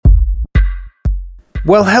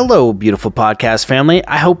Well, hello, beautiful podcast family.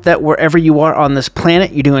 I hope that wherever you are on this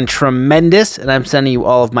planet, you're doing tremendous, and I'm sending you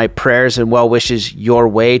all of my prayers and well wishes your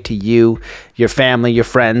way to you, your family, your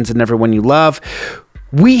friends, and everyone you love.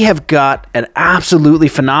 We have got an absolutely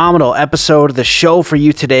phenomenal episode of the show for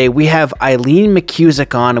you today. We have Eileen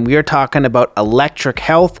McKusick on, and we are talking about electric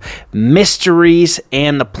health, mysteries,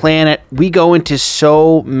 and the planet. We go into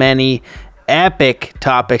so many epic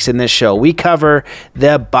topics in this show. We cover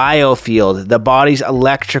the biofield, the body's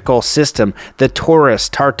electrical system, the torus,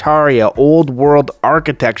 Tartaria, old world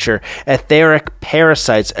architecture, etheric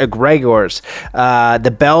parasites, egregores,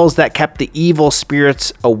 the bells that kept the evil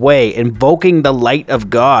spirits away, invoking the light of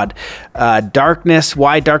God, darkness,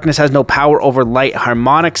 why darkness has no power over light,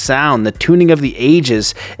 harmonic sound, the tuning of the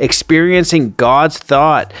ages, experiencing God's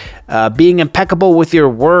thought, being impeccable with your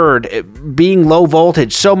word, being low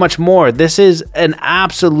voltage, so much more. This is an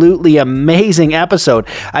absolutely amazing episode.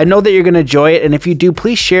 I know that you're going to enjoy it, and if you do,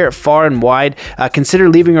 please share it far and wide. Consider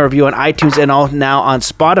leaving a review on iTunes, and now on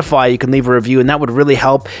Spotify, you can leave a review, and that would really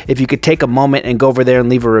help if you could take a moment and go over there and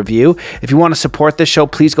leave a review. If you want to support this show,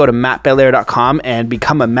 please go to mattbelair.com and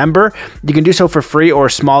become a member. You can do so for free or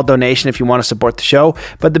a small donation if you want to support the show,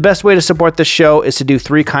 but the best way to support the show is to do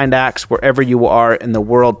 3 kind acts wherever you are in the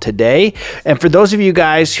world today. And for those of you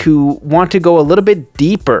guys who want to go a little bit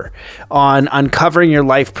deeper on uncovering your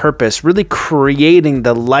life purpose, really creating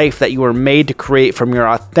the life that you were made to create from your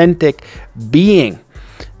authentic being,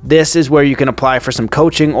 this is where you can apply for some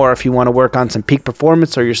coaching, or if you want to work on some peak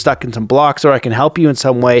performance, or you're stuck in some blocks, or I can help you in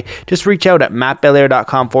some way, just reach out at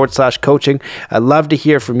mattbelair.com/coaching. I'd love to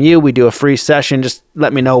hear from you. We do a free session. Just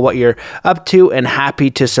let me know what you're up to, and happy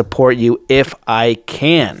to support you if I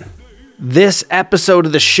can. This episode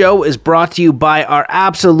of the show is brought to you by our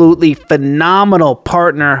absolutely phenomenal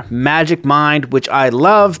partner, Magic Mind, which I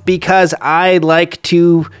love because I like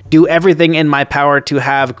to do everything in my power to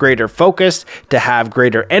have greater focus, to have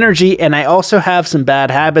greater energy, and I also have some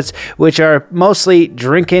bad habits, which are mostly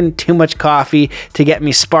drinking too much coffee to get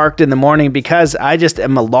me sparked in the morning because I just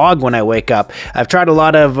am a log when I wake up. I've tried a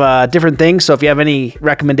lot of different things, so if you have any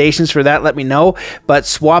recommendations for that, let me know, but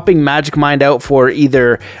swapping Magic Mind out for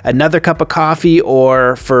either another cup of coffee,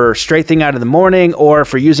 or for straight thing out of the morning, or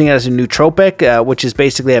for using it as a nootropic, which is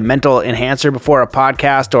basically a mental enhancer before a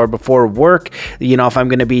podcast or before work, you know, if I'm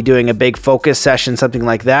going to be doing a big focus session, something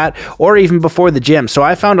like that, or even before the gym. So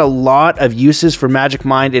I found a lot of uses for Magic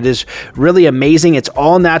Mind. It is really amazing. It's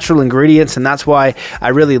all natural ingredients, and that's why I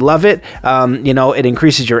really love it. It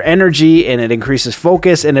increases your energy, and it increases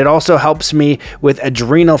focus, and it also helps me with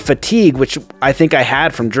adrenal fatigue, which I think I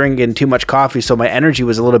had from drinking too much coffee, so my energy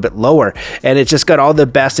was a little bit lower. And it's just got all the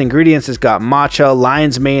best ingredients. It's got matcha,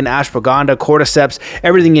 lion's mane, ashwagandha, cordyceps,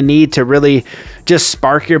 everything you need to really just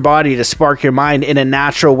spark your body, to spark your mind in a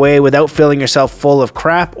natural way without filling yourself full of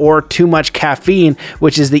crap or too much caffeine,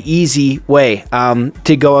 which is the easy way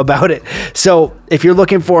to go about it. So if you're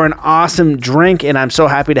looking for an awesome drink, and I'm so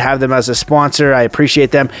happy to have them as a sponsor, I appreciate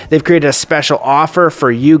them. They've created a special offer for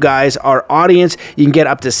you guys, our audience. You can get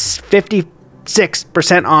up to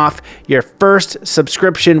 56% off your first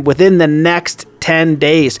subscription within the next 10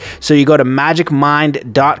 days. So you go to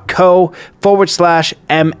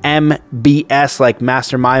magicmind.co/MMBS, like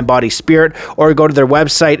Mastermind Body Spirit, or go to their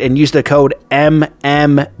website and use the code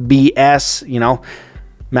MMBS,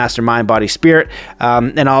 Mastermind Body Spirit.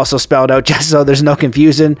 And I also spelled out, just so there's no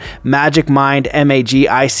confusion, Magic Mind,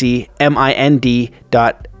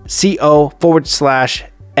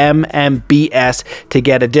 MAGICMIND.co/MMBS to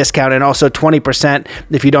get a discount, and also 20%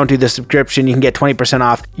 if you don't do the subscription. You can get 20%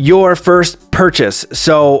 off your first purchase.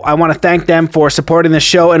 So I want to thank them for supporting the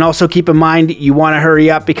show, and also keep in mind you want to hurry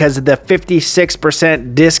up because the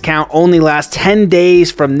 56% discount only lasts 10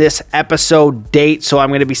 days from this episode date. So I'm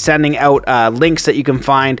going to be sending out links that you can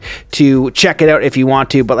find to check it out if you want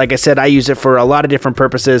to. But like I said, I use it for a lot of different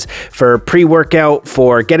purposes, for pre-workout,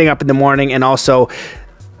 for getting up in the morning, and also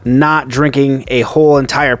not drinking a whole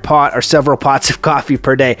entire pot or several pots of coffee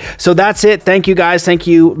per day. So that's it. Thank you guys. Thank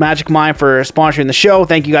you, Magic Mind, for sponsoring the show.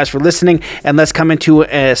 Thank you guys for listening. And let's come into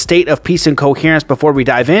a state of peace and coherence before we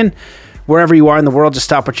dive in. Wherever you are in the world, just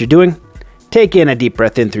stop what you're doing. Take in a deep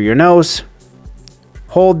breath in through your nose.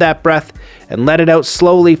 Hold that breath and let it out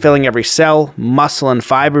slowly, filling every cell, muscle, and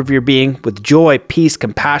fiber of your being with joy, peace,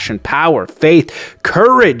 compassion, power, faith,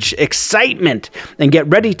 courage, excitement, and get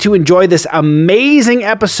ready to enjoy this amazing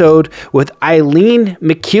episode with Eileen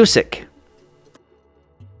McKusick.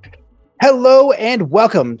 Hello and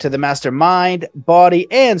welcome to the Mastermind,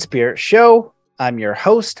 Body, and Spirit Show. I'm your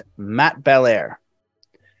host, Matt Belair.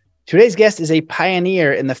 Today's guest is a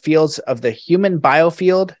pioneer in the fields of the human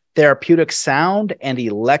biofield, therapeutic sound, and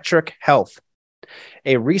electric health.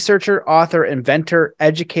 A researcher, author, inventor,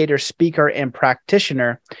 educator, speaker, and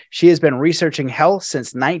practitioner, she has been researching health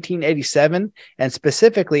since 1987, and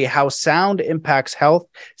specifically how sound impacts health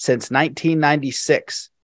since 1996.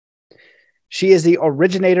 She is the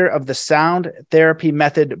originator of the sound therapy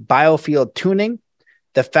method biofield tuning,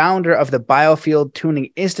 the founder of the Biofield Tuning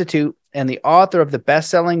Institute, and the author of the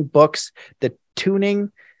best-selling books, The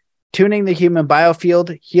Tuning the Human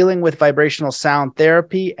Biofield, Healing with Vibrational Sound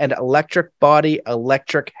Therapy, and Electric Body,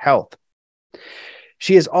 Electric Health.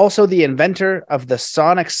 She is also the inventor of the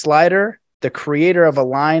Sonic Slider, the creator of a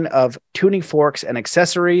line of tuning forks and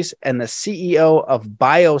accessories, and the CEO of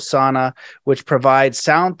Biosana, which provides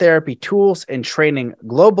sound therapy tools and training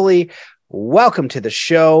globally. Welcome to the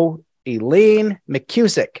show, Elaine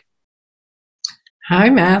McKusick. Hi,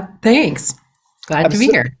 Matt. Thanks. Glad to be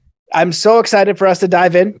here. I'm so excited for us to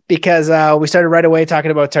dive in because we started right away talking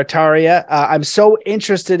about Tartaria. I'm so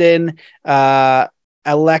interested in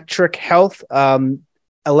electric health,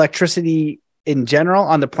 electricity in general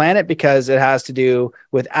on the planet, because it has to do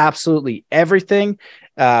with absolutely everything,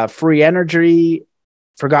 free energy,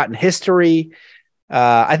 forgotten history.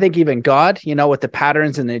 I think even God, with the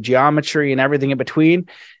patterns and the geometry and everything in between,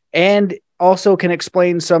 and also can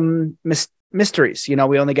explain some mysteries. We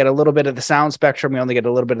only get a little bit of the sound spectrum. We only get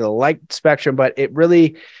a little bit of the light spectrum, but it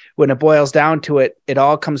really, when it boils down to it, it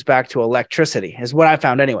all comes back to electricity is what I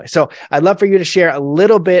found anyway. So I'd love for you to share a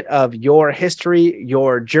little bit of your history,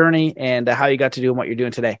 your journey, and how you got to do what you're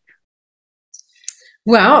doing today.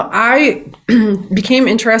 Well, I became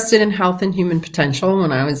interested in health and human potential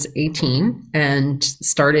when I was 18 and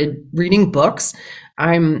started reading books.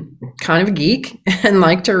 I'm kind of a geek and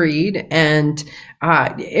like to read. And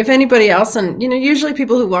if anybody else, and usually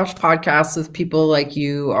people who watch podcasts with people like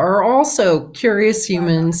you are also curious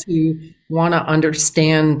humans who want to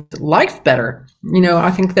understand life better. I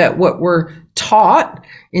think that what we're taught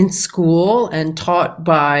in school and taught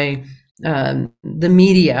by the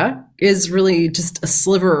media is really just a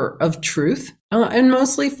sliver of truth and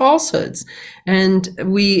mostly falsehoods. And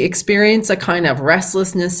we experience a kind of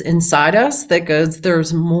restlessness inside us that goes,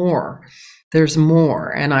 there's more.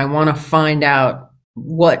 And I want to find out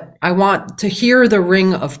I want to hear the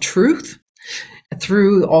ring of truth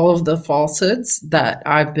through all of the falsehoods that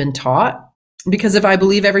I've been taught. Because if I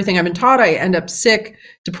believe everything I've been taught, I end up sick,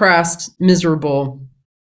 depressed, miserable,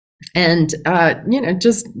 and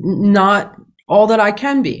just not all that I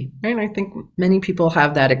can be. And I think many people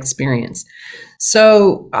have that experience.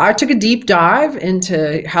 So I took a deep dive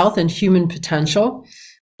into health and human potential.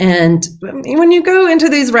 And when you go into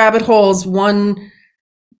these rabbit holes, one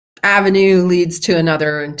avenue leads to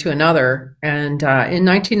another and to another. And in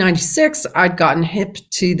 1996, I'd gotten hip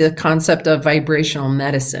to the concept of vibrational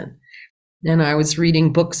medicine. And I was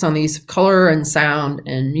reading books on these color and sound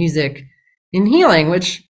and music in healing,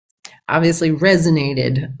 which obviously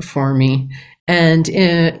resonated for me. And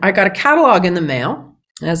I got a catalog in the mail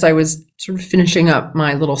as I was sort of finishing up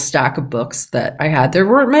my little stack of books that I had. There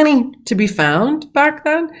weren't many to be found back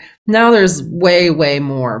then. Now there's way, way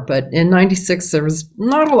more. But in 96, there was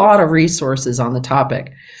not a lot of resources on the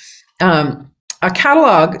topic. A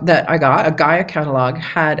catalog that I got, a Gaia catalog,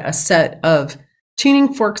 had a set of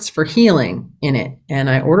tuning forks for healing in it. And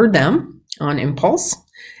I ordered them on impulse.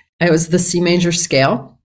 It was the C major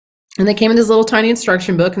scale. And they came in this little tiny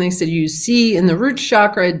instruction book, and they said use C in the root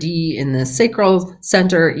chakra, D in the sacral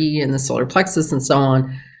center, E in the solar plexus, and so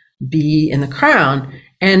on, B in the crown.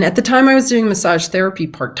 And at the time I was doing massage therapy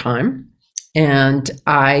part-time, and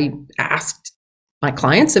I asked my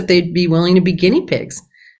clients if they'd be willing to be guinea pigs.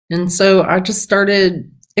 And so I just started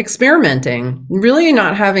experimenting, really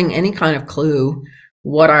not having any kind of clue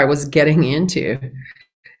what I was getting into.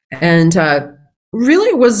 And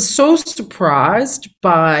really was so surprised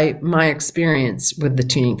by my experience with the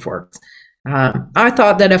tuning forks. I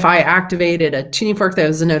thought that if I activated a tuning fork that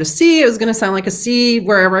was a note of C, it was going to sound like a C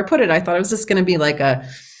wherever I put it. I thought it was just going to be like an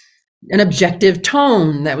objective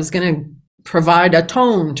tone that was going to provide a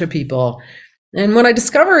tone to people. And what I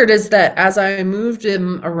discovered is that as I moved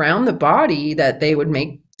them around the body, that they would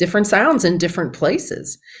make different sounds in different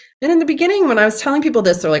places. And in the beginning, when I was telling people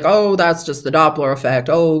this, they're like, oh, that's just the Doppler effect.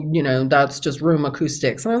 Oh, that's just room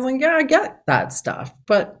acoustics. And I was like, yeah, I get that stuff.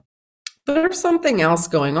 But there's something else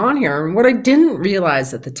going on here. And what I didn't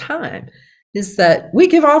realize at the time is that we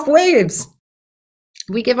give off waves.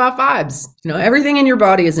 We give off vibes. Everything in your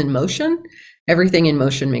body is in motion. Everything in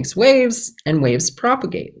motion makes waves, and waves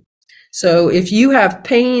propagate. So if you have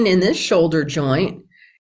pain in this shoulder joint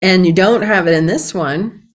and you don't have it in this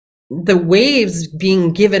one, the waves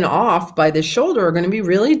being given off by this shoulder are going to be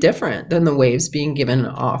really different than the waves being given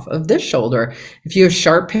off of this shoulder. If you have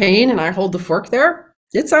sharp pain and I hold the fork there,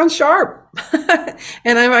 it sounds sharp.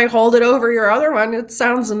 And if I hold it over your other one, it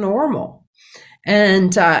sounds normal.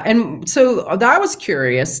 And so I was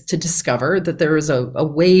curious to discover that there was a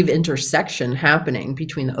wave intersection happening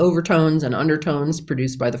between the overtones and undertones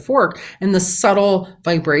produced by the fork and the subtle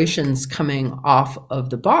vibrations coming off of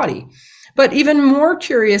the body. But even more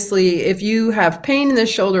curiously, if you have pain in the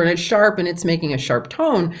shoulder and it's sharp and it's making a sharp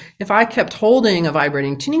tone, if I kept holding a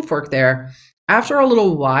vibrating tuning fork there, after a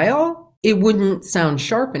little while, it wouldn't sound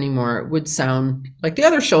sharp anymore. It would sound like the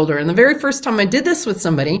other shoulder. And the very first time I did this with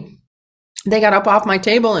somebody, they got up off my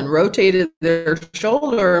table and rotated their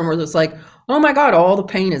shoulder and were just like, oh my God, all the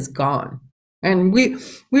pain is gone. And we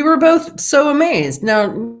were both so amazed.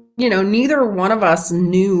 Now, neither one of us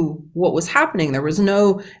knew what was happening. There was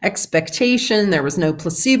no expectation. There was no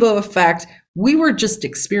placebo effect. We were just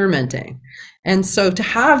experimenting. And so to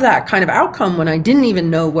have that kind of outcome when I didn't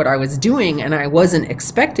even know what I was doing and I wasn't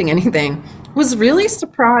expecting anything was really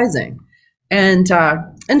surprising. And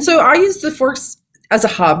so I used the forks as a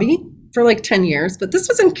hobby for like 10 years, but this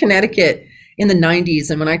was in Connecticut in the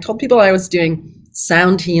 90s. And when I told people I was doing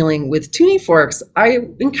sound healing with tuning forks, I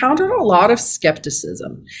encountered a lot of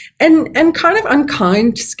skepticism and kind of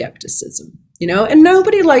unkind skepticism, and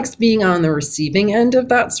nobody likes being on the receiving end of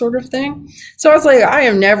that sort of thing. So I was like, I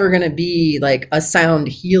am never going to be like a sound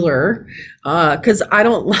healer because I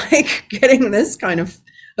don't like getting this kind of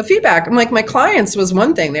feedback. I'm like, my clients was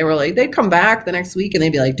one thing. They were like, they'd come back the next week and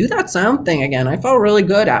they'd be like, do that sound thing again. I felt really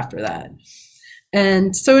good after that.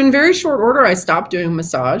 And so in very short order, I stopped doing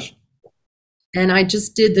massage. And I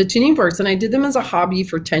just did the tuning forks, and I did them as a hobby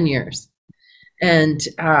for 10 years. And,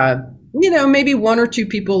 maybe one or two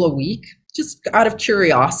people a week, just out of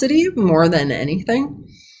curiosity more than anything.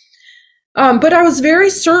 But I was very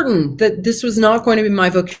certain that this was not going to be my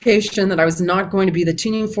vocation, that I was not going to be the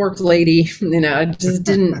tuning fork lady. I just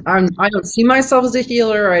didn't, I don't see myself as a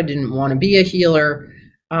healer. I didn't want to be a healer.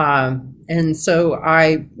 And so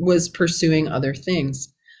I was pursuing other things.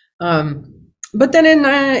 But then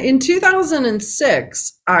in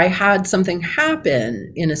 2006, I had something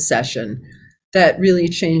happen in a session that really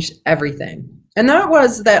changed everything. And that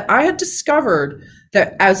was that I had discovered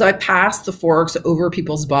that as I passed the forks over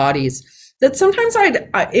people's bodies, that sometimes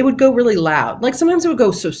it would go really loud. Like sometimes it would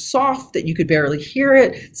go so soft that you could barely hear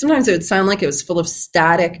it. Sometimes it would sound like it was full of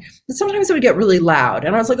static. But sometimes it would get really loud.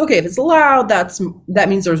 And I was like, okay, if it's loud, that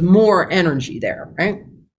means there's more energy there, right?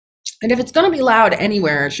 And if it's going to be loud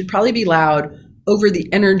anywhere, it should probably be loud over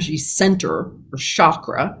the energy center or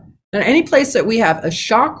chakra. And any place that we have a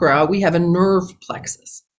chakra, we have a nerve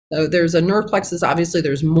plexus. So there's a nerve plexus. Obviously,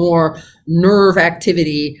 there's more nerve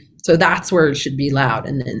activity. So that's where it should be loud.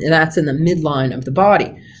 And that's in the midline of the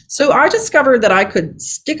body. So I discovered that I could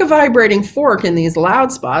stick a vibrating fork in these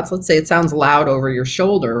loud spots. Let's say it sounds loud over your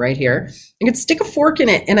shoulder right here. I could stick a fork in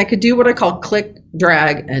it and I could do what I call click,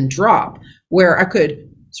 drag, and drop, where I could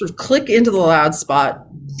sort of click into the loud spot,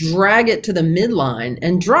 drag it to the midline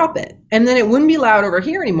and drop it. And then it wouldn't be loud over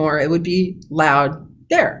here anymore. It would be loud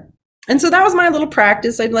there. And so that was my little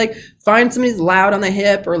practice. I'd like find somebody's loud on the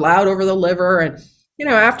hip or loud over the liver. And,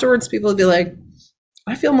 afterwards people would be like,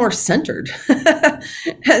 I feel more centered.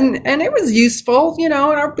 and it was useful,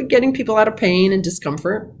 and getting people out of pain and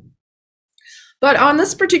discomfort. But on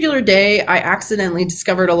this particular day, I accidentally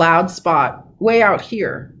discovered a loud spot way out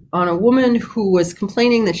here on a woman who was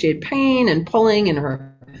complaining that she had pain and pulling in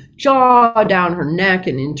her jaw, down her neck,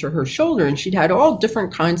 and into her shoulder. And she'd had all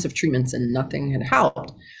different kinds of treatments and nothing had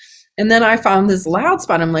helped. And then I found this loud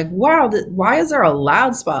spot. I'm like, wow, why is there a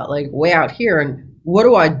loud spot like way out here? And what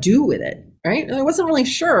do I do with it? Right? And I wasn't really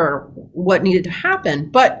sure what needed to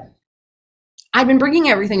happen, but I'd been bringing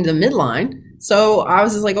everything to the midline. So I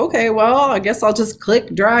was just like, okay, well, I guess I'll just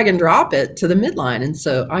click, drag, and drop it to the midline. And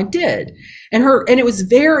so I did. And it was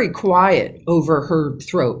very quiet over her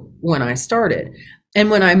throat when I started.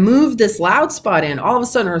 And when I moved this loud spot in, all of a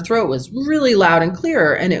sudden her throat was really loud and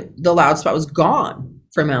clear, and the loud spot was gone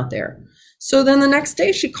from out there. So then the next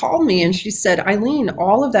day she called me and she said, Eileen,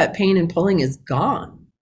 all of that pain and pulling is gone.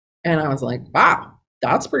 And I was like, wow,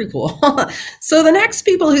 that's pretty cool. So the next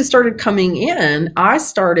people who started coming in, I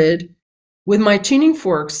started with my tuning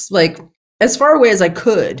forks, like as far away as I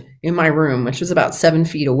could in my room, which was about 7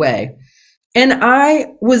 feet away. And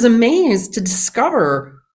I was amazed to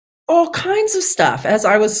discover all kinds of stuff. As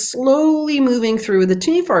I was slowly moving through the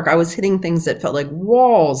tuning fork, I was hitting things that felt like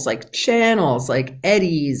walls, like channels, like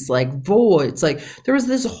eddies, like voids. Like there was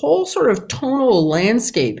this whole sort of tonal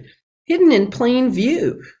landscape hidden in plain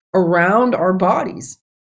view around our bodies.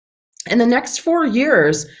 In the next 4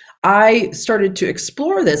 years, I started to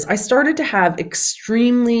explore this. I started to have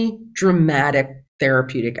extremely dramatic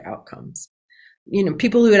therapeutic outcomes.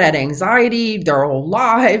 People who had anxiety their whole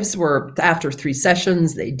lives were, after 3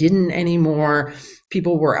 sessions, they didn't anymore.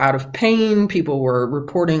 People were out of pain. People were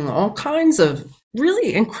reporting all kinds of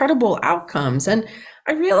really incredible outcomes. And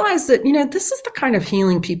I realized that, this is the kind of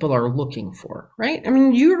healing people are looking for, right? I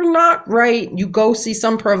mean, you're not right. You go see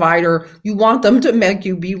some provider, you want them to make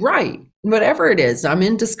you be right. Whatever it is, I'm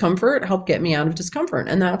in discomfort, help get me out of discomfort.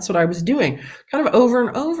 And that's what I was doing kind of over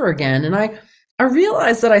and over again. And I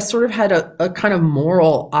realized that I sort of had a kind of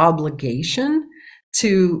moral obligation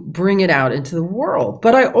to bring it out into the world.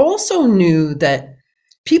 But I also knew that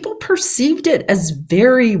people perceived it as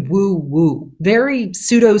very woo-woo, very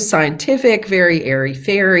pseudoscientific, very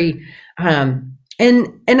airy-fairy. And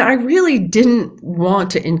I really didn't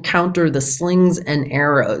want to encounter the slings and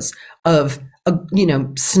arrows of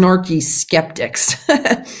snarky skeptics.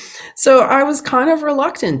 So I was kind of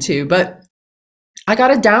reluctant to, but I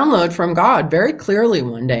got a download from God very clearly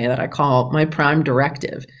one day that I call my prime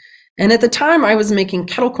directive. And at the time I was making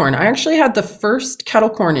kettle corn. I actually had the first kettle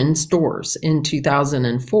corn in stores in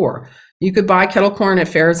 2004. You could buy kettle corn at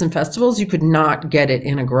fairs and festivals. You could not get it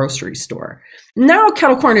in a grocery store. Now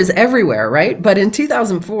kettle corn is everywhere, right? But in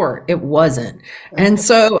 2004, it wasn't. And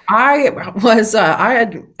so I'm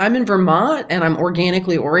in Vermont and I'm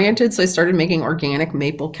organically oriented. So I started making organic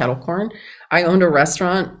maple kettle corn. I owned a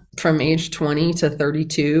restaurant from age 20 to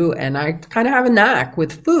 32, and I kind of have a knack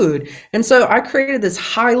with food. And so I created this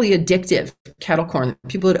highly addictive kettle corn.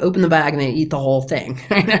 People would open the bag and they eat the whole thing.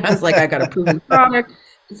 I was like, I got a proven product.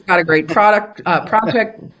 It's got a great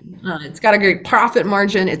it's got a great profit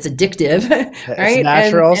margin. It's addictive, right? It's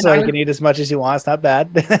natural, so you can eat as much as you want. It's not bad.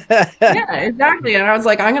 Yeah, exactly. And I was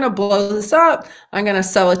like, I'm going to blow this up. I'm going to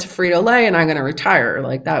sell it to Frito-Lay and I'm going to retire.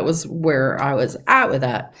 Like that was where I was at with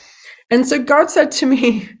that. And so God said to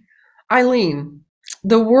me, Eileen,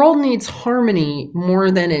 the world needs harmony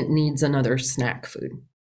more than it needs another snack food.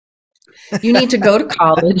 You need to go to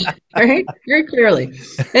college, right? Very clearly.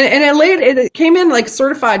 And it came in like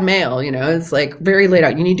certified mail, it's like very laid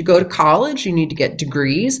out. You need to go to college. You need to get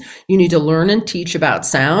degrees. You need to learn and teach about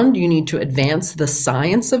sound. You need to advance the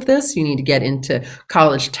science of this. You need to get into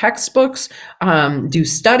college textbooks, do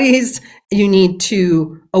studies. You need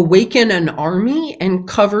to awaken an army and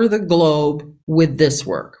cover the globe with this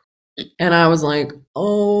work. And I was like,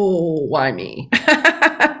 oh, why me?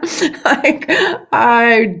 Like,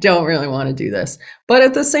 I don't really want to do this. But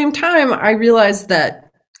at the same time, I realized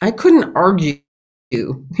that I couldn't argue,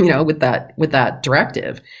 with that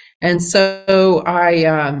directive. And so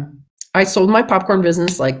I sold my popcorn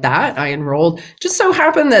business like that. I enrolled. Just so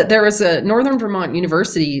happened that there was a Northern Vermont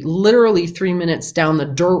University literally 3 minutes down the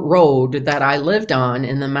dirt road that I lived on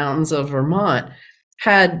in the mountains of Vermont,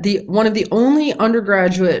 had one of the only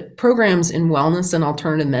undergraduate programs in wellness and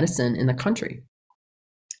alternative medicine in the country.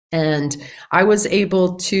 And I was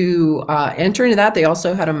able to enter into that. They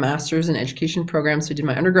also had a master's in education program. So I did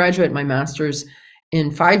my undergraduate, my master's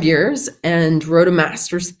in 5 years, and wrote a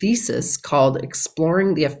master's thesis called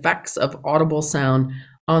Exploring the Effects of Audible Sound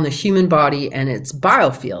on the Human Body and its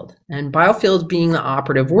Biofield. And biofield being the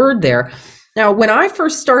operative word there. Now, when I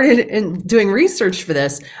first started doing research for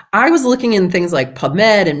this, I was looking in things like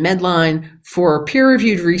PubMed and Medline for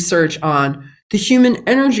peer-reviewed research on the human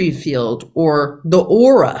energy field or the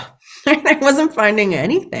aura. I wasn't finding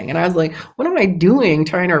anything. And I was like, what am I doing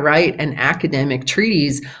trying to write an academic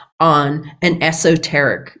treatise on an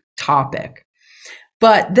esoteric topic?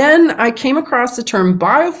 But then I came across the term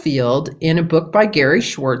biofield in a book by Gary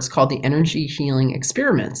Schwartz called The Energy Healing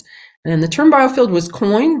Experiments. And the term biofield was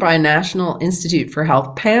coined by a National Institute for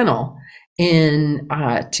Health panel in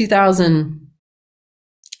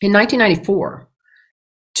 1994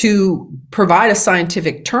 to provide a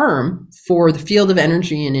scientific term for the field of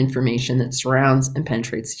energy and information that surrounds and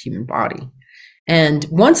penetrates the human body. And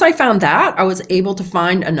once I found that, I was able to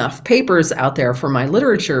find enough papers out there for my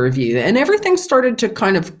literature review, and everything started to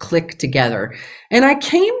kind of click together. And I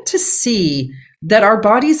came to see that our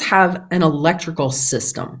bodies have an electrical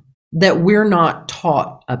system that we're not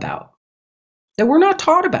taught about.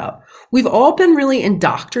 We've all been really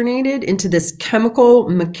indoctrinated into this chemical,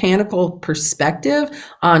 mechanical perspective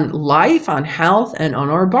on life, on health, and on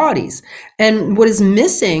our bodies. And what is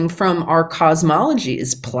missing from our cosmology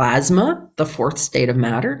is plasma, the fourth state of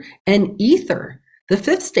matter, and ether, the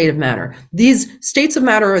fifth state of matter. These states of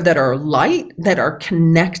matter that are light, that are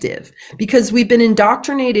connective, because we've been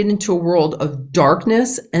indoctrinated into a world of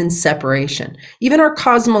darkness and separation. Even our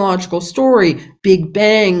cosmological story, Big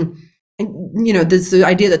Bang, This the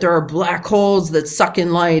idea that there are black holes that suck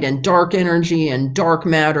in light and dark energy and dark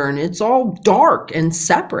matter, and it's all dark and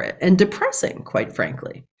separate and depressing, quite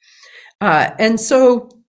frankly. And so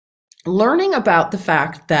learning about the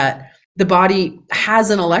fact that the body has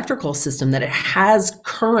an electrical system, that it has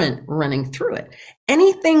current running through it.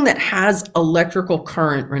 Anything that has electrical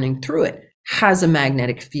current running through it has a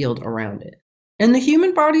magnetic field around it. And the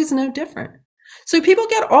human body is no different. So people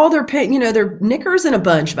get all their knickers in a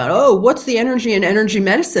bunch about, oh, what's the energy in energy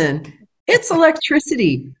medicine? It's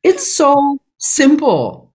electricity. It's so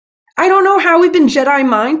simple. I don't know how we've been Jedi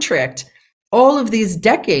mind tricked all of these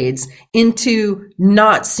decades into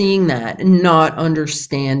not seeing that and not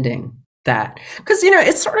understanding that. Because,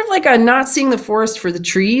 it's sort of like a not seeing the forest for the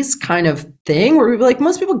trees kind of thing, where like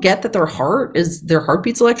most people get that their heart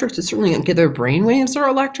beats electric, so certainly get their brain waves are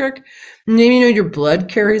electric. And then, your blood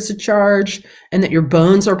carries a charge, and that your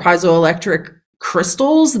bones are piezoelectric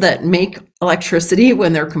crystals that make electricity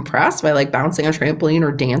when they're compressed by like bouncing on a trampoline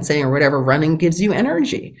or dancing or whatever. Running gives you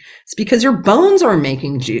energy. It's because your bones are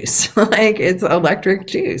making juice. Like it's electric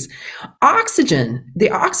juice. Oxygen, the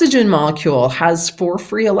oxygen molecule has 4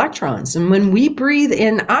 free electrons. And when we breathe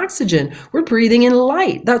in oxygen, we're breathing in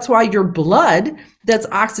light. That's why your blood that's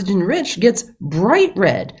oxygen rich gets bright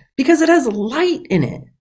red, because it has light in it.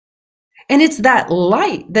 And it's that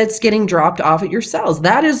light that's getting dropped off at your cells.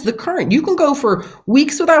 That is the current. You can go for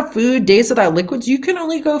weeks without food, days without liquids. You can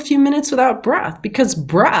only go a few minutes without breath, because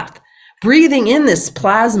breathing in this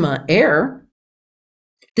plasma air,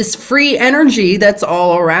 this free energy that's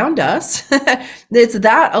all around us, it's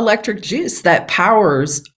that electric juice that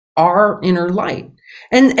powers our inner light.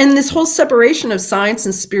 And this whole separation of science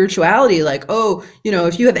and spirituality, like, oh,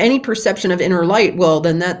 if you have any perception of inner light, well,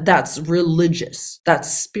 then that's religious,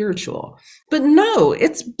 that's spiritual. But no,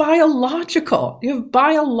 it's biological. You have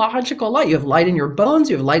biological light. You have light in your bones,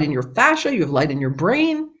 you have light in your fascia, you have light in your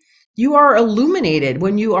brain. You are illuminated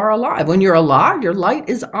when you are alive. When you're alive, your light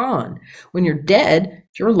is on. When you're dead,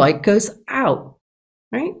 your light goes out.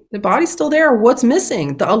 Right? The body's still there. What's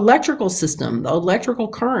missing? The electrical system, the electrical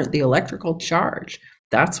current, the electrical charge.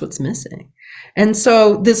 That's what's missing. And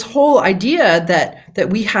so this whole idea that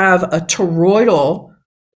we have a toroidal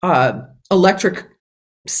electric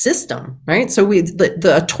system, right? So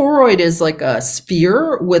the toroid is like a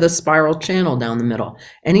sphere with a spiral channel down the middle.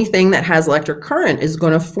 Anything that has electric current is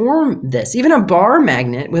going to form this. Even a bar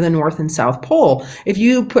magnet with a north and south pole, if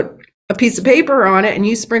you put a piece of paper on it and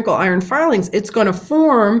you sprinkle iron filings, it's going to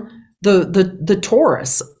form the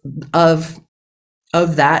torus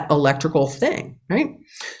of that electrical thing, right?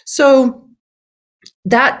 So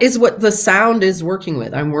that is what the sound is working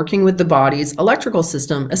with. I'm working with the body's electrical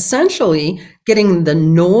system, essentially getting the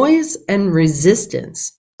noise and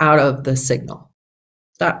resistance out of the signal.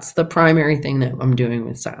 That's the primary thing that I'm doing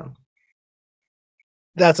with sound.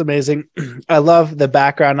 That's amazing. I love the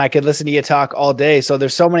background. I could listen to you talk all day. So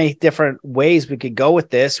there's so many different ways we could go with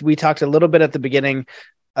this. We talked a little bit at the beginning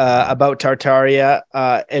about Tartaria,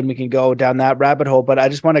 and we can go down that rabbit hole. But I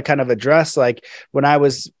just want to kind of address, like, when I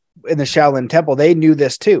was in the Shaolin Temple, they knew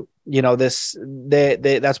this too. That's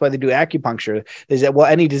why they do acupuncture. They said, well,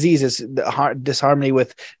 any disease is disharmony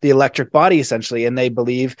with the electric body, essentially. And they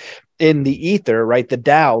believe in the ether, right? The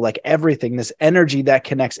Tao, like everything, this energy that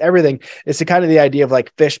connects everything. It's the kind of the idea of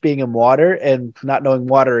like fish being in water and not knowing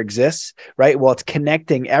water exists, right? Well, it's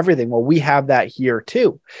connecting everything. Well, we have that here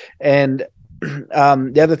too. And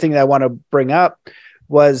the other thing that I want to bring up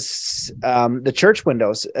was the church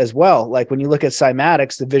windows as well. Like when you look at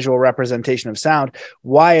cymatics, the visual representation of sound,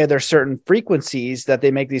 why are there certain frequencies that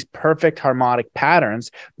they make these perfect harmonic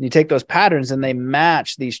patterns? And you take those patterns and they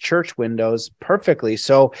match these church windows perfectly.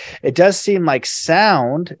 So it does seem like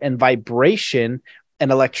sound and vibration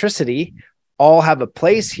and electricity all have a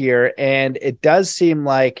place here. And it does seem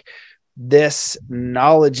like this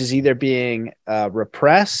knowledge is either being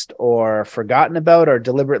repressed or forgotten about or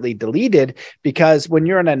deliberately deleted, because when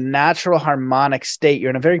you're in a natural harmonic state, you're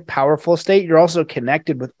in a very powerful state. You're also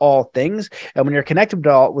connected with all things. And when you're connected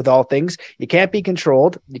with all things, you can't be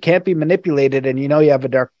controlled. You can't be manipulated. And you have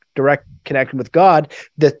a direct connection with God,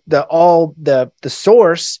 the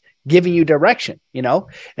source giving you direction,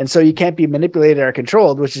 and so you can't be manipulated or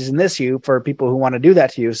controlled, which is an issue for people who want to do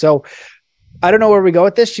that to you. So I don't know where we go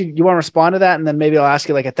with this. You want to respond to that? And then maybe I'll ask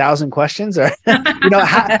you like 1,000 questions, or,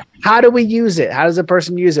 how do we use it? How does a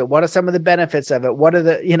person use it? What are some of the benefits of it? What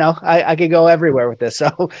are I could go everywhere with this.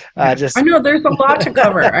 So I know there's a lot to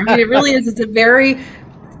cover. I mean, it really is. It's a very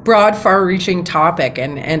broad, far-reaching topic,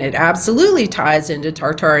 and it absolutely ties into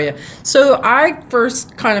Tartaria. So I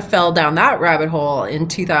first kind of fell down that rabbit hole in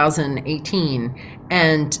 2018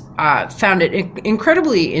 and found it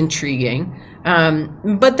incredibly intriguing.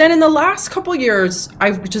 But then in the last couple years,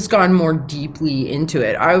 I've just gone more deeply into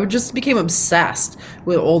it. I just became obsessed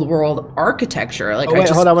with old world architecture. Like, wait,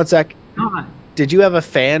 hold on one sec. God. Did you have a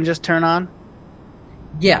fan just turn on?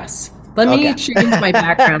 Yes. Let me change my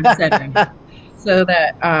background setting so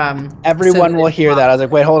that everyone will hear that. I was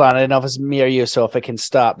like, wait, hold on. I didn't know if it's me or you. So if it can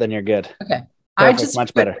stop, then you're good. Okay. Perfect.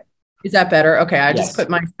 Much better. Is that better? Okay. I just put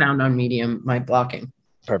my sound on medium, my blocking.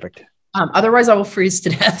 Perfect. Otherwise I will freeze to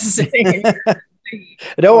death. I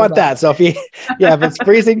don't want that. So if it's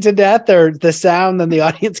freezing to death or the sound, then the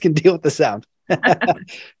audience can deal with the sound.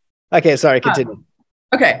 Okay. Sorry. Continue.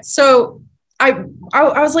 Okay. So I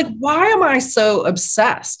was like, why am I so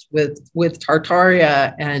obsessed with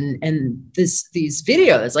Tartaria and these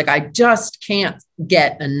videos? Like, I just can't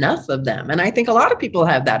get enough of them. And I think a lot of people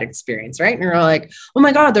have that experience, right? And you're like, oh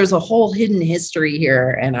my God, there's a whole hidden history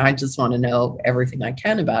here, and I just want to know everything I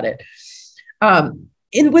can about it.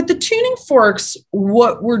 With the tuning forks,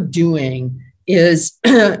 what we're doing is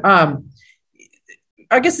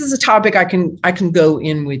I guess this is a topic I can go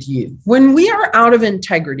in with you. When we are out of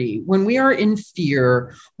integrity, when we are in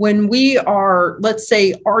fear, when we are, let's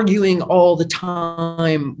say, arguing all the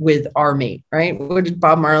time with our mate, right? What did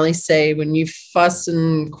Bob Marley say? When you fuss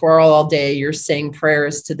and quarrel all day, you're saying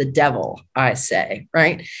prayers to the devil, I say,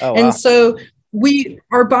 right? Oh, wow. And so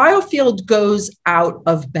our biofield goes out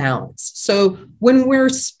of balance. So when we're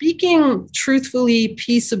speaking truthfully,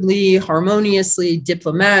 peaceably, harmoniously,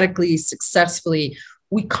 diplomatically, successfully,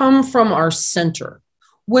 we come from our center.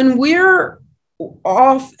 When we're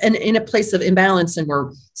off and in a place of imbalance and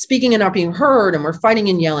we're speaking and not being heard and we're fighting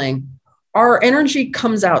and yelling, our energy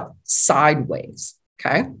comes out sideways,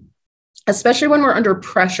 okay? Especially when we're under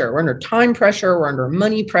pressure, we're under time pressure, we're under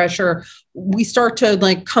money pressure, we start to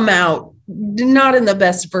like come out not in the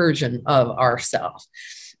best version of ourselves.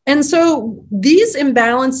 And so these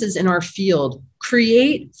imbalances in our field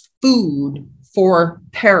create food for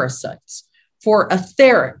parasites, for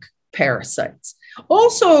etheric parasites,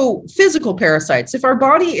 also physical parasites. If our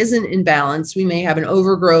body isn't in balance, we may have an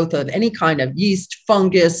overgrowth of any kind of yeast,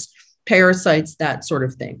 fungus, parasites, that sort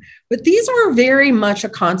of thing. But these are very much a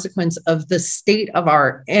consequence of the state of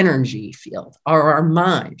our energy field or our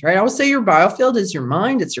mind, right? I would say your biofield is your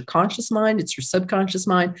mind. It's your conscious mind. It's your subconscious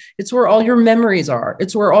mind. It's where all your memories are.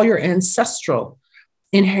 It's where all your ancestral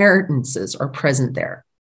inheritances are present there.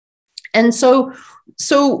 And so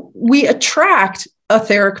we attract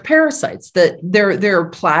etheric parasites that they're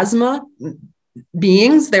plasma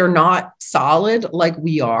beings. They're not solid like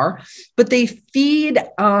we are, but they feed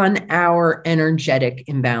on our energetic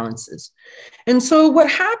imbalances. And so what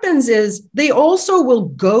happens is they also will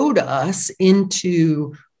goad us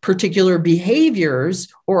into particular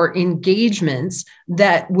behaviors or engagements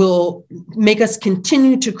that will make us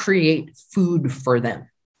continue to create food for them.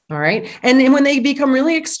 All right. And when they become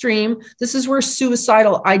really extreme, this is where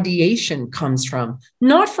suicidal ideation comes from,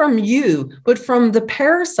 not from you, but from the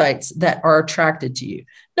parasites that are attracted to you.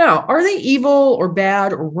 Now, are they evil or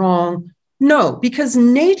bad or wrong? No, because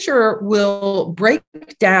nature will break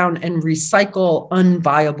down and recycle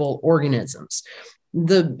unviable organisms.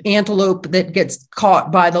 The antelope that gets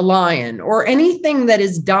caught by the lion or anything that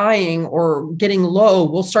is dying or getting low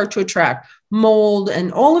will start to attract mold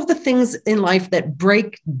and all of the things in life that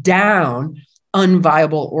break down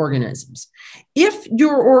unviable organisms. If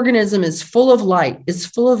your organism is full of light, is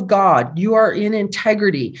full of God, you are in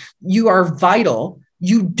integrity, you are vital,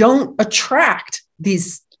 you don't attract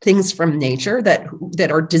these things from nature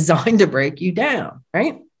that are designed to break you down,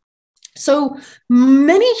 right? So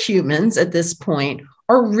many humans at this point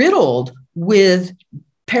are riddled with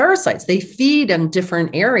parasites. They feed on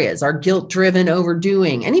different areas, our guilt-driven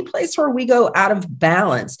overdoing, any place where we go out of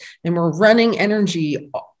balance and we're running energy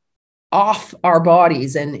off our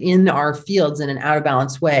bodies and in our fields in an out of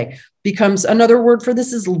balance way becomes, another word for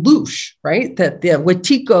this is loosh, right? That the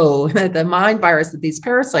Wetiko, the mind virus, that these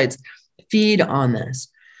parasites feed on this.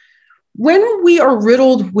 When we are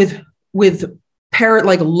riddled with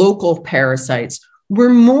local parasites, we're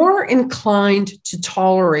more inclined to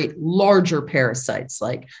tolerate larger parasites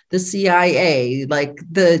like the CIA, like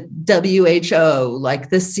the WHO, like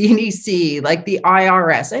the CDC, like the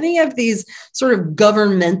IRS, any of these sort of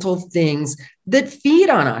governmental things that feed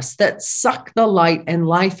on us, that suck the light and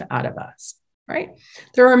life out of us, right?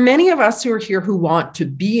 There are many of us who are here who want to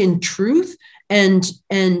be in truth and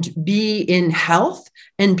be in health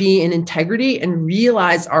and be in integrity and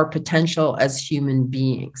realize our potential as human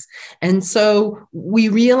beings. And so we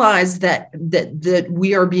realize that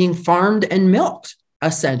we are being farmed and milked,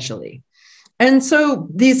 essentially. And so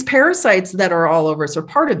these parasites that are all over us are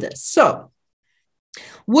part of this. So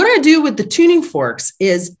what I do with the tuning forks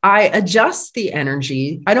is I adjust the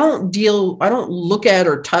energy. I don't look at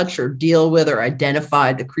or touch or deal with or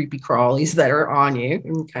identify the creepy crawlies that are on you.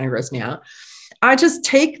 It kind of gross me out. I just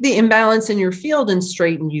take the imbalance in your field and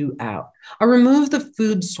straighten you out. I remove the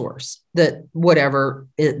food source that whatever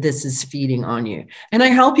this is feeding on you. And I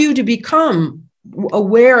help you to become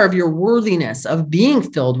aware of your worthiness of being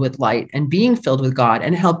filled with light and being filled with God,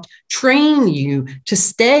 and help train you to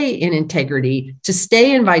stay in integrity, to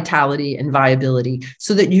stay in vitality and viability,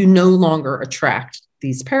 so that you no longer attract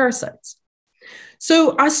these parasites.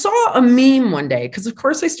 So I saw a meme one day, because of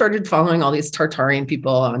course I started following all these Tartarian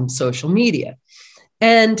people on social media.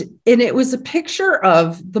 And it was a picture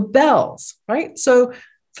of the bells, right? So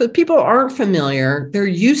for people who aren't familiar, there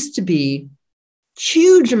used to be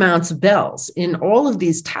huge amounts of bells in all of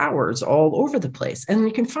these towers all over the place. And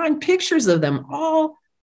you can find pictures of them all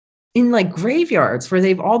in like graveyards where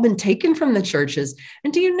they've all been taken from the churches.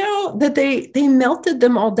 And do you know that they melted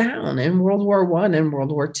them all down in World War I and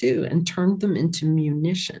World War II and turned them into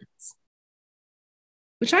munitions,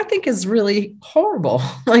 which I think is really horrible,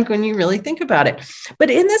 like when you really think about it.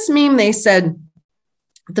 But in this meme, they said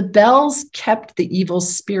the bells kept the evil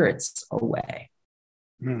spirits away.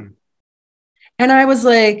 And I was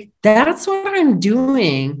like, that's what I'm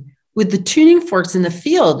doing with the tuning forks in the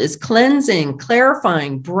field, is cleansing,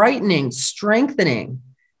 clarifying, brightening, strengthening,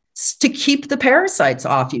 to keep the parasites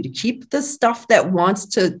off you, to keep the stuff that wants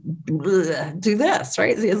to do this,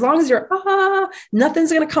 right? As long as you're,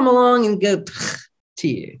 nothing's going to come along and go to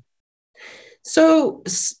you. So,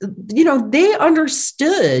 they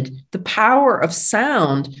understood the power of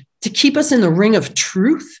sound to keep us in the ring of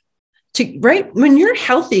truth. Right? When you're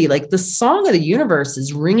healthy, like the song of the universe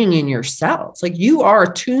is ringing in your cells. Like you are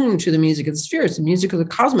attuned to the music of the spirits, the music of the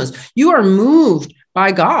cosmos. You are moved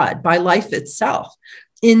by God, by life itself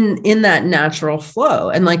in that natural flow.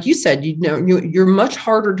 And like you said, you're much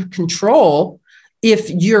harder to control if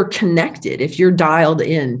you're connected, if you're dialed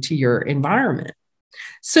into your environment.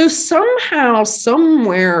 So somehow,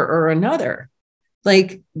 somewhere or another,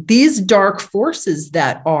 like these dark forces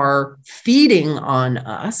that are feeding on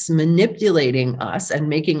us, manipulating us, and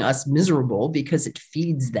making us miserable because it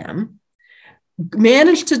feeds them,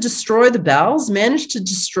 managed to destroy the bells, managed to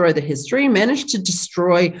destroy the history, managed to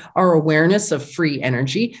destroy our awareness of free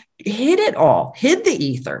energy, hid it all, hid the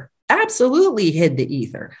ether, absolutely hid the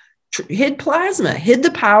ether, hid plasma, hid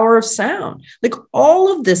the power of sound. Like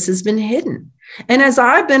all of this has been hidden. And as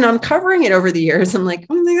I've been uncovering it over the years, I'm like,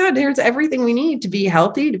 oh my God, there's everything we need to be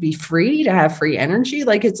healthy, to be free, to have free energy.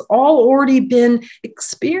 Like it's all already been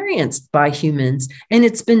experienced by humans, and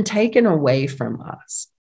it's been taken away from us.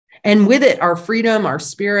 And with it, our freedom, our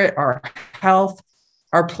spirit, our health,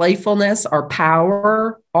 our playfulness, our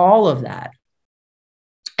power, all of that.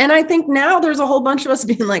 And I think now there's a whole bunch of us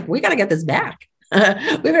being like, we got to get this back. We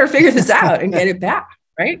better figure this out and get it back,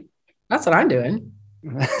 right? That's what I'm doing.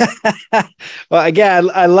 Well, again,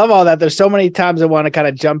 I love all that. There's so many times I want to kind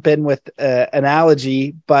of jump in with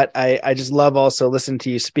analogy, but I just love also listening to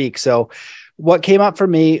you speak. So what came up for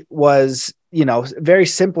me was, very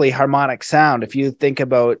simply harmonic sound. If you think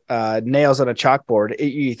about nails on a chalkboard,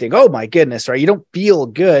 you think, oh my goodness, right? You don't feel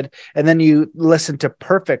good. And then you listen to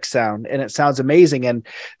perfect sound and it sounds amazing. And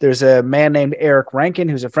there's a man named Eric Rankin,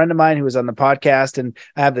 who's a friend of mine who was on the podcast, and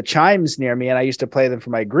I have the chimes near me and I used to play them for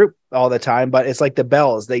my group all the time, but it's like the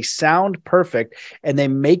bells, they sound perfect and they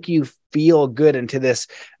make you feel good into this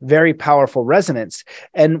very powerful resonance.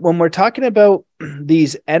 And when we're talking about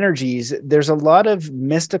these energies, there's a lot of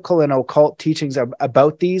mystical and occult teachings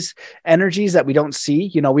about these energies that we don't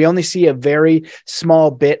see. We only see a very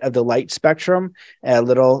small bit of the light spectrum, a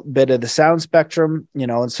little bit of the sound spectrum,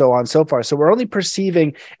 and so on and so forth. So we're only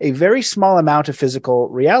perceiving a very small amount of physical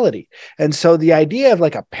reality. And so the idea of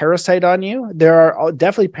like a parasite on you, there are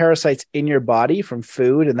definitely parasites in your body from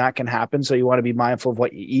food, and that can happen. So you want to be mindful of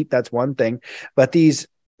what you eat. That's one thing. But these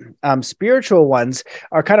spiritual ones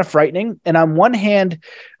are kind of frightening. And on one hand,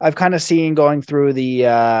 I've kind of seen going through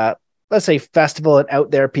the, let's say, festival and out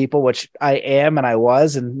there people, which I am and I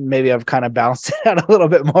was, and maybe I've kind of balanced it out a little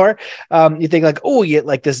bit more. You think like, oh, you get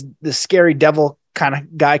like this scary devil kind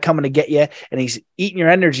of guy coming to get you, and he's eating your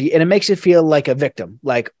energy, and it makes you feel like a victim.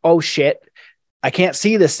 Like, oh shit, I can't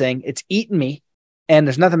see this thing. It's eating me, and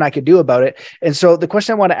there's nothing I could do about it. And so the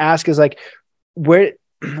question I want to ask is like, where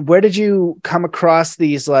where did you come across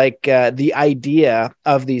these, like the idea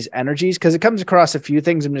of these energies? Because it comes across a few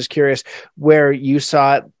things. I'm just curious where you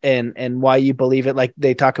saw it and why you believe it. Like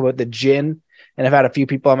they talk about the jinn, and I've had a few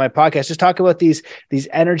people on my podcast just talk about these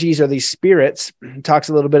energies or these spirits. Talks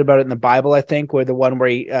a little bit about it in the Bible, I think, where the one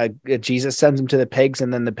where Jesus sends them to the pigs,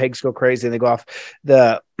 and then the pigs go crazy and they go off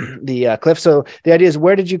the cliff. So the idea is,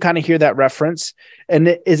 where did you kind of hear that reference,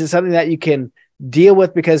 and is it something that you can deal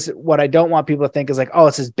with? Because what I don't want people to think is like, oh,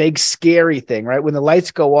 it's this big scary thing, right? When the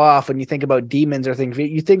lights go off and you think about demons or things,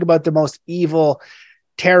 you think about the most evil,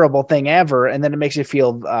 terrible thing ever, and then it makes you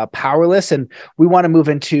feel powerless. And we want to move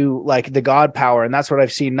into like the God power, and that's what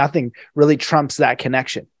I've seen. Nothing really trumps that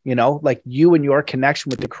connection, like you and your connection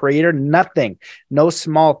with the Creator. Nothing, no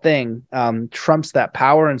small thing trumps that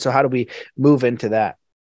power. And so how do we move into that?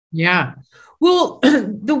 Yeah. Well,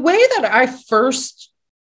 the way that I first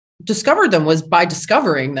discovered them was by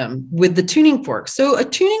discovering them with the tuning fork. So a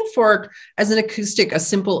tuning fork as a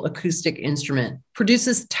simple acoustic instrument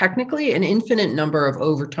produces technically an infinite number of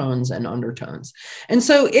overtones and undertones. And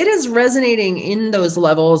so it is resonating in those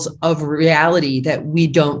levels of reality that we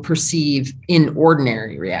don't perceive in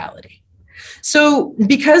ordinary reality. So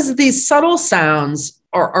because these subtle sounds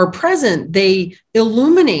are present, they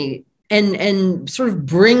illuminate and sort of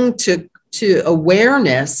bring to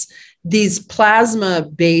awareness these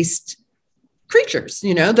plasma-based creatures,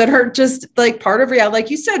 that are just like part of reality. Like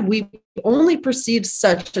you said, we only perceive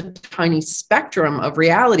such a tiny spectrum of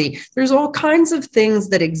reality. There's all kinds of things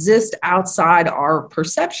that exist outside our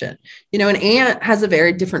perception. An ant has a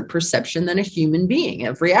very different perception than a human being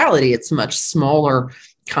of reality. It's a much smaller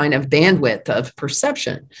kind of bandwidth of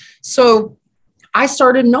perception. So I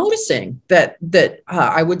started noticing that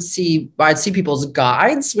I'd see people's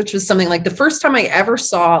guides, which was something like the first time I ever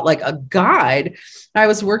saw like a guide. I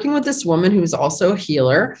was working with this woman who was also a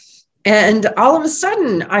healer. And all of a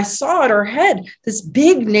sudden I saw at her head this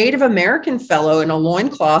big Native American fellow in a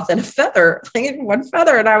loincloth and a feather, like one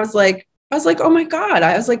feather. And I was like, oh my God.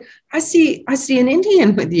 I was like, I see an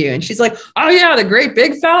Indian with you. And she's like, oh yeah, the great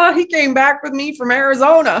big fella. He came back with me from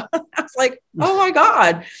Arizona. I was like, oh my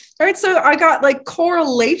God. All right. So I got like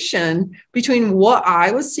correlation between what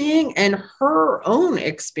I was seeing and her own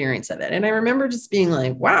experience of it. And I remember just being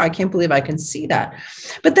like, wow, I can't believe I can see that.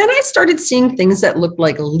 But then I started seeing things that looked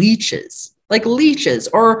like leeches,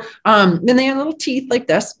 or and they had little teeth like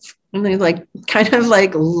this, and they like kind of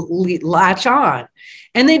like latch on.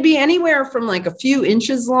 And they'd be anywhere from like a few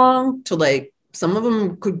inches long to like, some of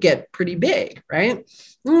them could get pretty big, right?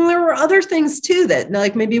 And there were other things too that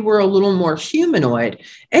like maybe were a little more humanoid.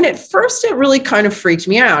 And at first it really kind of freaked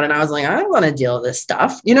me out. And I was like, I don't want to deal with this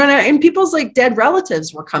stuff, and people's like dead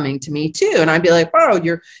relatives were coming to me too. And I'd be like, wow,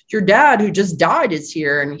 your dad who just died is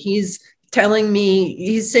here. And he's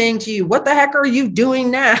saying to you, what the heck are you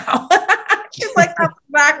doing now? She's like, that's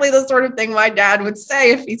exactly the sort of thing my dad would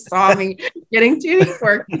say if he saw me getting tuning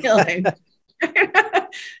fork healing.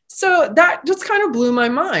 So that just kind of blew my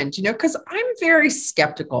mind, because I'm very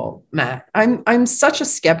skeptical, Matt. I'm such a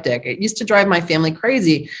skeptic. It used to drive my family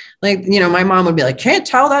crazy. Like, my mom would be like, can't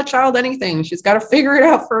tell that child anything. She's got to figure it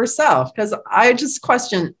out for herself, because I just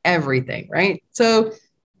question everything, right? So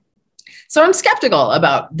I'm skeptical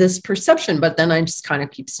about this perception, but then I just kind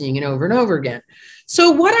of keep seeing it over and over again.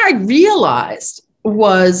 So what I realized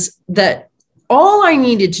was that all I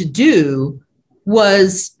needed to do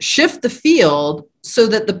was shift the field so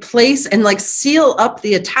that the place and like seal up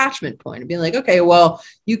the attachment point and be like, okay, well,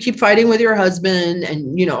 you keep fighting with your husband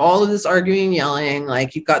and, all of this arguing and yelling,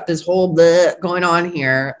 like you've got this whole bleh going on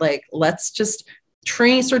here. Like, let's just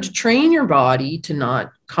start to train your body to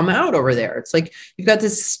not come out over there. It's like you've got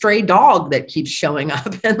this stray dog that keeps showing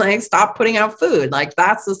up and like, stop putting out food. Like,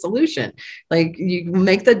 that's the solution. Like, you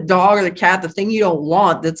make the dog or the cat, the thing you don't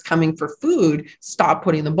want that's coming for food, stop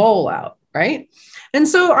putting the bowl out. Right. And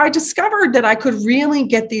so I discovered that I could really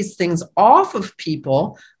get these things off of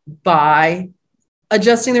people by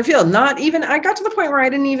adjusting their field. I got to the point where I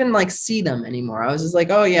didn't even like see them anymore. I was just like,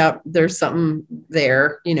 oh yeah, there's something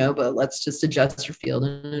there, but let's just adjust your field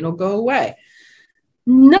and it'll go away.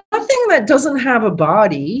 Nothing that doesn't have a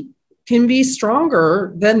body can be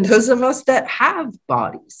stronger than those of us that have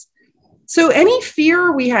bodies. So any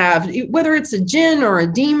fear we have, whether it's a jinn or a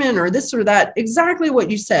demon or this or that, exactly what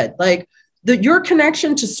you said, like your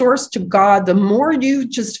connection to source, to God, the more you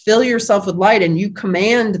just fill yourself with light and you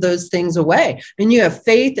command those things away and you have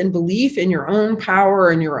faith and belief in your own power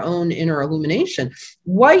and your own inner illumination.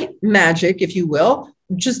 White magic, if you will,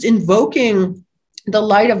 just invoking the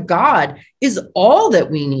light of God is all that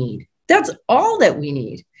we need. That's all that we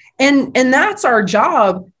need. And that's our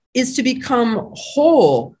job is to become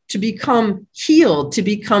whole, to become healed, to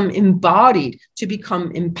become embodied, to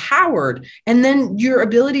become empowered. And then your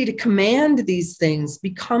ability to command these things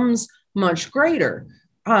becomes much greater.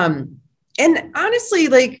 And honestly,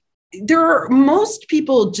 like most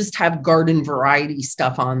people just have garden variety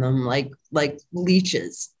stuff on them, like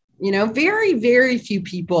leeches. Very, very few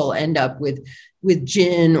people end up with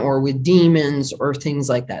jinn or with demons or things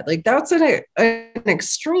like that. Like that's an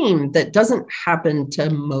extreme that doesn't happen to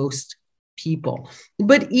most people.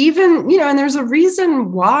 But even, and there's a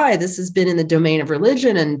reason why this has been in the domain of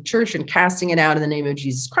religion and church and casting it out in the name of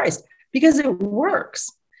Jesus Christ, because it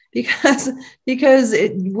works. Because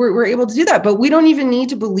we're able to do that. But we don't even need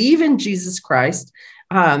to believe in Jesus Christ.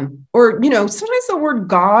 Or sometimes the word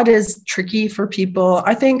God is tricky for people.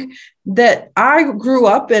 I think that I grew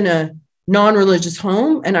up in a non-religious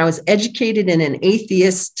home and I was educated in an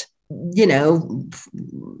atheist,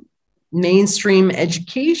 mainstream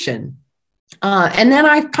education. And then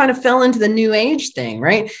I kind of fell into the New Age thing,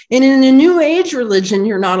 right? And in a New Age religion,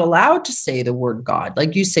 you're not allowed to say the word God.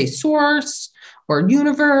 Like you say source or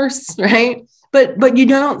universe, right? But you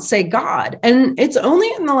don't say God. And it's only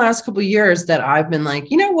in the last couple of years that I've been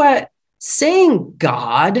like, you know what? Saying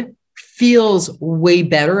God feels way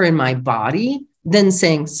better in my body than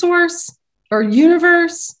saying source or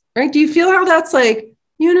universe, right? Do you feel how that's like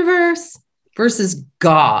universe versus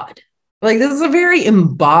God? Like this is a very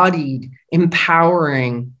embodied,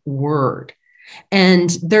 empowering word. And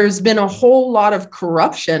there's been a whole lot of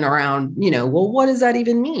corruption around, well, what does that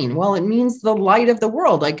even mean? Well, it means the light of the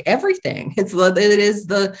world, like everything. It is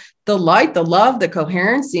the light, the love, the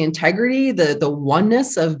coherence, the integrity, the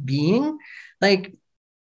oneness of being. Like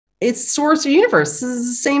it's source or universe. This is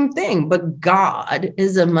the same thing, but God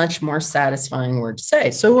is a much more satisfying word to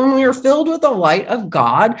say. So when we are filled with the light of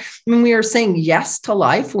God, when we are saying yes to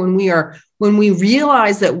life, when we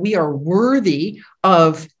realize that we are worthy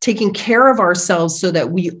of taking care of ourselves so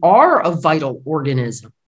that we are a vital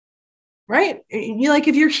organism, right?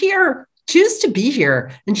 If you're here, choose to be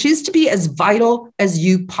here and choose to be as vital as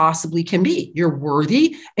you possibly can be. You're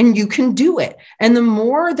worthy and you can do it. And the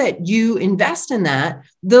more that you invest in that,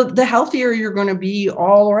 the healthier you're going to be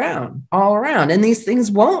all around. And these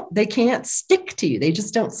things they can't stick to you. They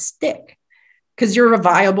just don't stick because you're a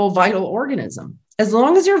viable, vital organism. As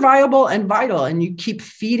long as you're viable and vital and you keep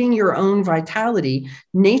feeding your own vitality,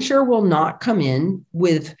 nature will not come in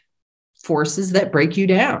with forces that break you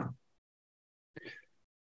down.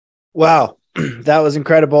 Wow, that was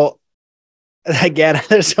incredible. Again,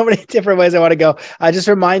 there's so many different ways I want to go. I just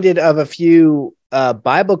reminded of a few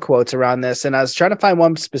Bible quotes around this, and I was trying to find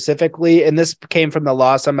one specifically, and this came from the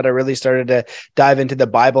Law Summit. I really started to dive into the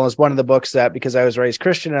Bible. It's one of the books that, because I was raised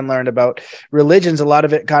Christian and learned about religions, a lot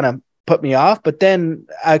of it kind of put me off, but then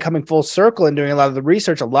coming full circle and doing a lot of the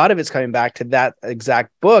research, a lot of it's coming back to that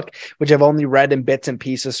exact book, which I've only read in bits and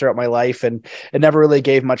pieces throughout my life and it never really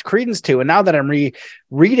gave much credence to. And now that I'm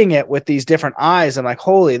reading it with these different eyes, I'm like,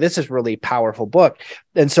 holy, this is really powerful book.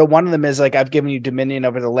 And so one of them is like, I've given you dominion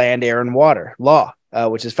over the land, air, and water law,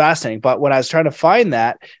 which is fascinating. But when I was trying to find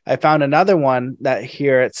that, I found another one that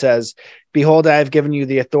here it says, behold, I have given you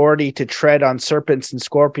the authority to tread on serpents and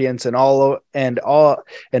scorpions and over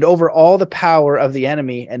all the power of the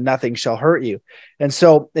enemy, and nothing shall hurt you. And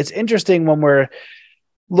so it's interesting when we're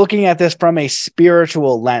looking at this from a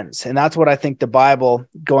spiritual lens. And that's what I think the Bible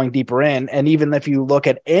going deeper in. And even if you look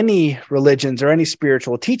at any religions or any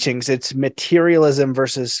spiritual teachings, it's materialism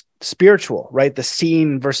versus spiritual, right? The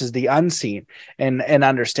seen versus the unseen, and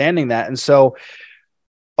understanding that. And so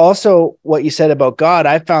also what you said about God,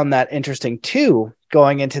 I found that interesting too,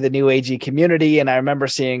 going into the New Agey community. And I remember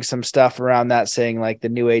seeing some stuff around that saying like the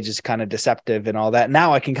New Age is kind of deceptive and all that.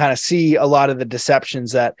 Now I can kind of see a lot of the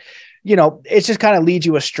deceptions that, it's just kind of leads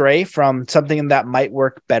you astray from something that might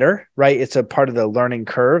work better, right? It's a part of the learning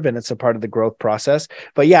curve and it's a part of the growth process.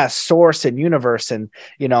 But yeah, source and universe and,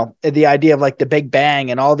 the idea of like the Big Bang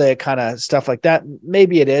and all the kind of stuff like that,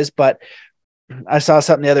 maybe it is, but I saw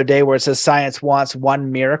something the other day where it says science wants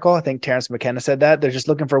one miracle. I think Terence McKenna said that. They're just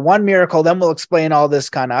looking for one miracle. Then we'll explain all this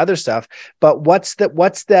kind of other stuff. But what's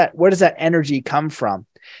that? Where does that energy come from?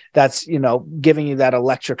 That's, giving you that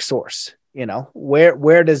electric source,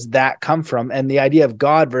 where does that come from? And the idea of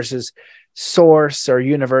God versus source or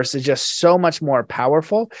universe is just so much more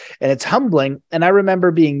powerful and it's humbling. And I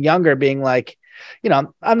remember being younger, being like,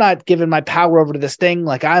 I'm not giving my power over to this thing.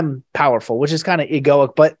 Like I'm powerful, which is kind of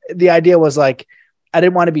egoic. But the idea was like, I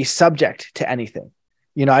didn't want to be subject to anything.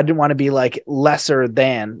 I didn't want to be like lesser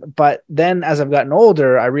than. But then as I've gotten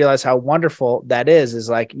older, I realize how wonderful that is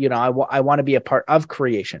like, I want to be a part of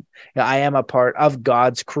creation. I am a part of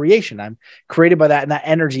God's creation. I'm created by that, and that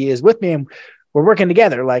energy is with me, and we're working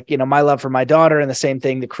together. Like, my love for my daughter, and the same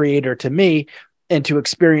thing, the creator to me, and to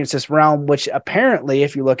experience this realm, which apparently,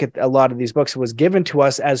 if you look at a lot of these books, was given to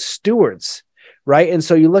us as stewards, right? And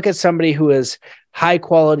so you look at somebody who is high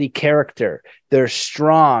quality character, they're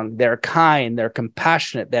strong, they're kind, they're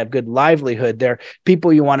compassionate, they have good livelihood, they're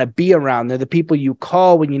people you want to be around, they're the people you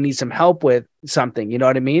call when you need some help with something, you know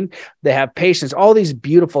what I mean? They have patience, all these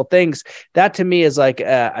beautiful things. That to me is like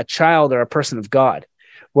a child or a person of God,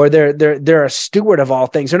 where they're a steward of all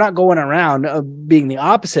things. They're not going around being the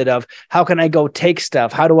opposite of how can I go take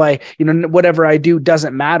stuff? How do I, whatever I do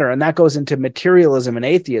doesn't matter. And that goes into materialism and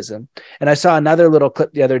atheism. And I saw another little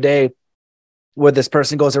clip the other day where this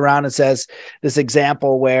person goes around and says this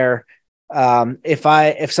example where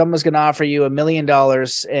if someone's going to offer you $1 million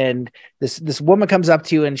and this woman comes up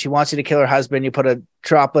to you and she wants you to kill her husband, you put a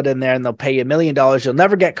droplet in there and they'll pay you $1 million. You'll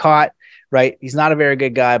never get caught, right? He's not a very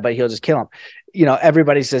good guy, but he'll just kill him.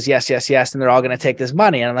 Everybody says yes, yes, yes, and they're all going to take this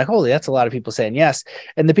money. And I'm like, holy, that's a lot of people saying yes.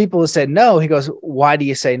 And the people who said no, he goes, why do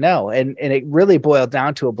you say no? And it really boiled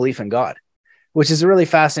down to a belief in God, which is a really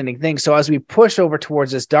fascinating thing. So as we push over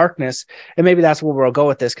towards this darkness, and maybe that's where we'll go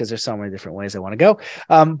with this, because there's so many different ways I want to go.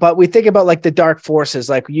 But we think about like the dark forces,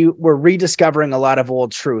 like we're rediscovering a lot of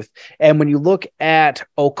old truth. And when you look at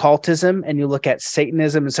occultism and you look at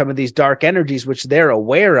Satanism and some of these dark energies, which they're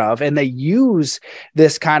aware of, and they use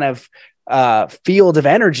this kind of field of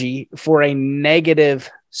energy for a negative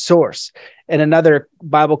source. And another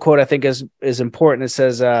Bible quote I think is important. It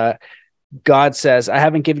says, God says, I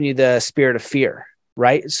haven't given you the spirit of fear,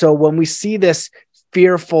 right? So when we see this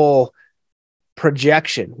fearful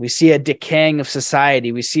projection, we see a decaying of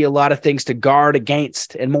society, we see a lot of things to guard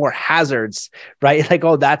against and more hazards, right? Like,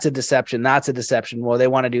 oh, that's a deception. Well, they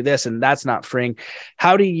want to do this and that's not freeing.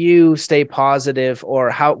 How do you stay positive,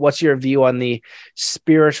 or what's your view on the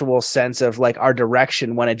spiritual sense of like our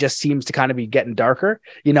direction when it just seems to kind of be getting darker?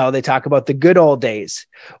 They talk about the good old days.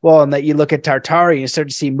 Well, and that you look at Tartary and you start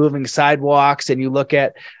to see moving sidewalks, and you look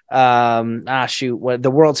at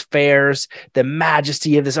the World's Fairs, the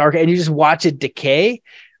majesty of this arc, and you just watch it decay,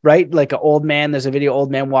 right? Like an old man, there's a video,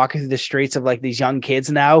 old man walking through the streets of like these young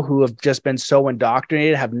kids now who have just been so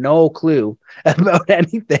indoctrinated, have no clue about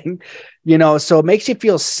anything, so it makes you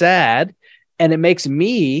feel sad, and it makes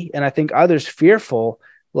me, and I think others, fearful.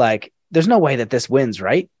 Like, there's no way that this wins,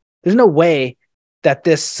 right? There's no way that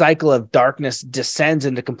this cycle of darkness descends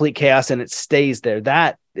into complete chaos and it stays there.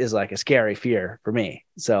 That is like a scary fear for me.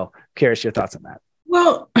 So curious your thoughts on that.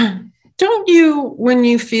 Well, don't you, when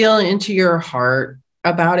you feel into your heart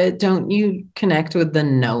about it, don't you connect with the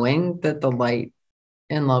knowing that the light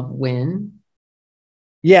and love win?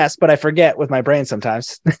 Yes, but I forget with my brain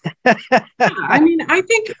sometimes. I mean, I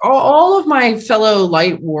think all of my fellow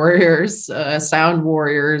light warriors, sound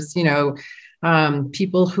warriors,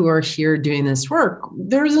 people who are here doing this work,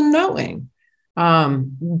 there's a knowing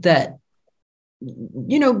that,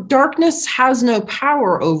 darkness has no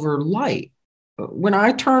power over light. When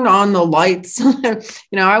I turn on the lights,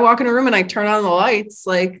 I walk in a room and I turn on the lights,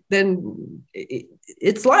 like, then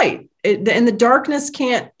it's light, and the darkness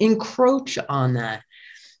can't encroach on that.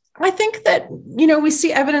 I think that, we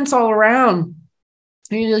see evidence all around.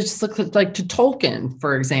 Just look at, like, to Tolkien,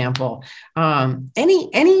 for example.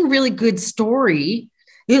 Any really good story,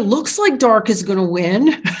 it looks like dark is going to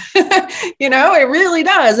win. It really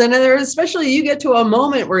does. And then especially you get to a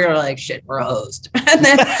moment where you're like, shit, we're hosed. and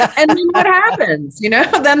then what happens?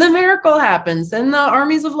 Then the miracle happens. Then the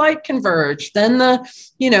armies of light converge. Then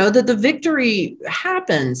the victory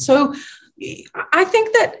happens. So I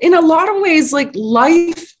think that in a lot of ways, like,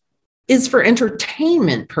 life is for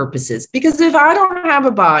entertainment purposes, because if I don't have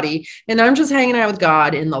a body and I'm just hanging out with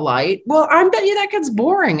God in the light, well, I bet you that gets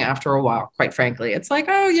boring after a while, quite frankly. It's like,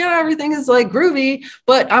 oh yeah, everything is like groovy,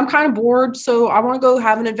 but I'm kind of bored. So I want to go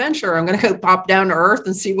have an adventure. I'm going to go pop down to earth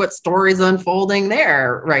and see what story's unfolding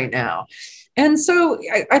there right now. And so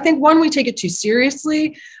I think, one, we take it too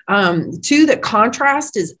seriously. Two, that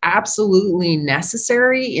contrast is absolutely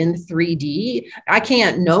necessary in 3D. I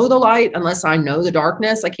can't know the light unless I know the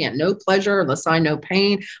darkness. I can't know pleasure unless I know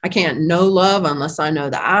pain. I can't know love unless I know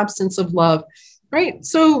the absence of love, right?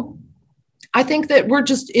 So I think that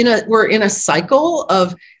we're in a cycle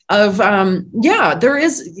of there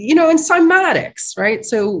is, in cymatics, right?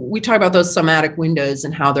 So we talk about those somatic windows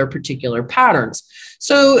and how they're particular patterns.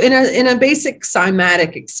 So in a basic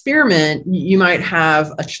cymatic experiment, you might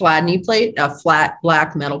have a Chladni plate, a flat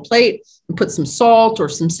black metal plate, and put some salt or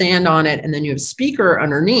some sand on it, and then you have a speaker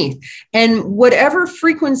underneath. And whatever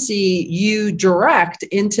frequency you direct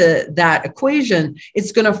into that equation,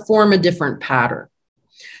 it's going to form a different pattern.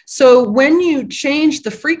 So when you change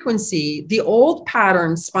the frequency, the old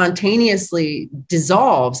pattern spontaneously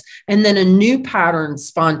dissolves, and then a new pattern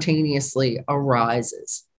spontaneously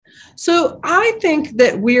arises. So I think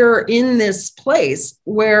that we're in this place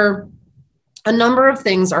where a number of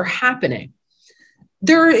things are happening.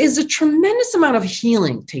 There is a tremendous amount of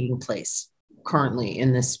healing taking place currently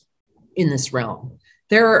in this realm.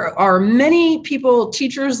 There are many people,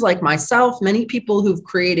 teachers like myself, many people who've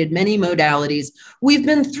created many modalities. We've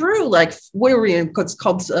been through what's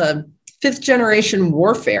called fifth generation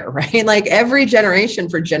warfare, right? Like every generation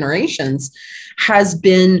for generations has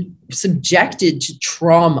been subjected to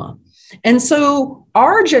trauma. And so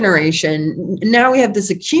our generation, now we have this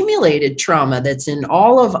accumulated trauma that's in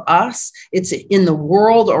all of us. It's in the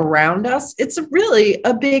world around us. It's really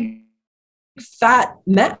a big fat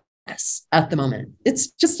mess at the moment.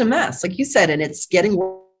 It's just a mess, like you said, and it's getting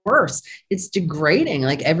worse. It's degrading.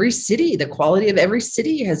 Like every city, the quality of every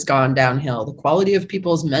city has gone downhill. The quality of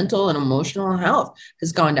people's mental and emotional health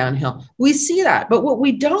has gone downhill. We see that. But what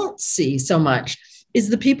we don't see so much is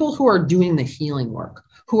the people who are doing the healing work,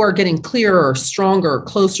 who are getting clearer, stronger,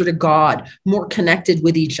 closer to God, more connected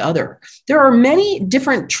with each other. There are many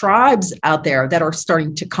different tribes out there that are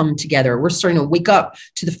starting to come together. We're starting to wake up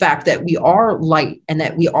to the fact that we are light and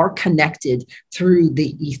that we are connected through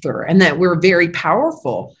the ether, and that we're very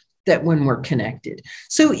powerful that when we're connected.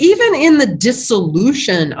 So even in the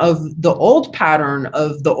dissolution of the old pattern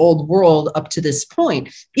of the old world up to this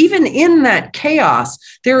point, even in that chaos,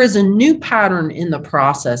 there is a new pattern in the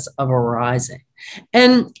process of arising.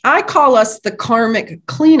 And I call us the karmic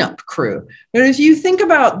cleanup crew. But if you think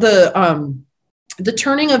about the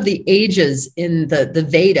turning of the ages in the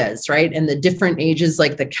Vedas, right? And the different ages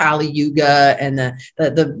like the Kali Yuga and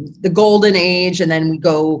the golden age. And then we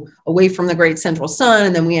go away from the great central sun,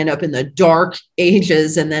 and then we end up in the dark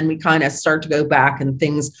ages. And then we kind of start to go back and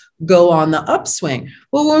things go on the upswing.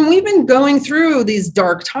 Well, when we've been going through these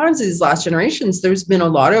dark times, these last generations, there's been a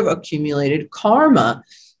lot of accumulated karma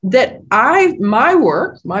that my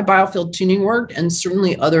work, my biofield tuning work, and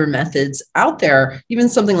certainly other methods out there, even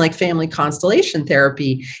something like family constellation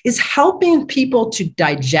therapy, is helping people to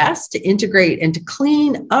digest, to integrate, and to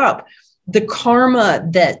clean up the karma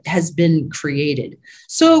that has been created.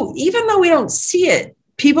 So even though we don't see it,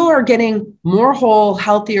 people are getting more whole,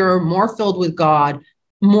 healthier, more filled with God,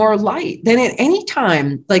 more light than at any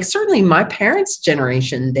time. Like certainly my parents'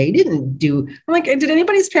 generation, they didn't do, I'm like, did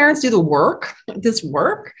anybody's parents do the work, this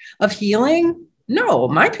work of healing? No,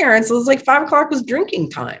 my parents, it was like 5 o'clock was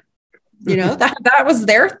drinking time. That was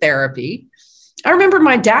their therapy. I remember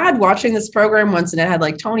my dad watching this program once, and it had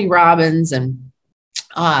like Tony Robbins and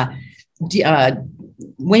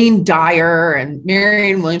Wayne Dyer and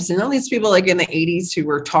Marianne Williamson, all these people like in the 80s who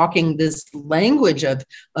were talking this language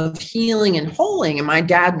of healing and holing. And my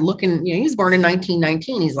dad looking, he was born in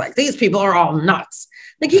 1919. He's like, these people are all nuts.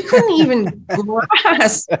 Like he couldn't even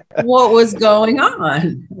grasp what was going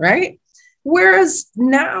on, right? Whereas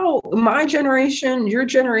now, my generation, your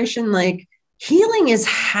generation, like healing is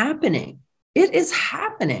happening. It is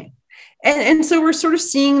happening. And so we're sort of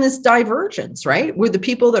seeing this divergence, right? With the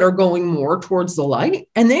people that are going more towards the light,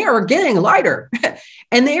 and they are getting lighter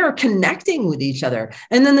and they are connecting with each other.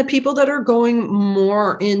 And then the people that are going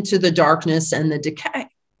more into the darkness and the decay.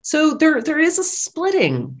 So there is a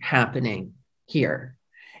splitting happening here.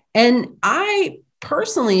 And I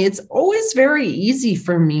personally, it's always very easy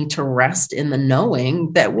for me to rest in the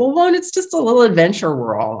knowing that, well, one, it's just a little adventure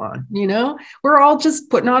we're all on, we're all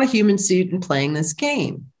just putting on a human suit and playing this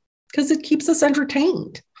game, because it keeps us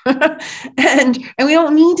entertained. and we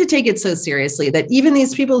don't need to take it so seriously that even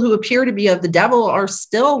these people who appear to be of the devil are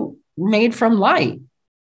still made from light.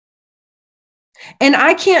 And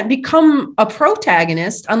I can't become a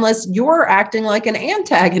protagonist unless you're acting like an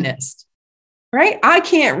antagonist, right? I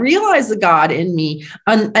can't realize the God in me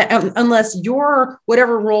unless you're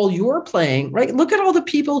whatever role you're playing, right? Look at all the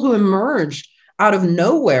people who emerged out of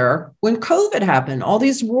nowhere when COVID happened, all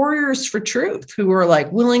these warriors for truth who were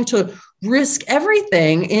like willing to risk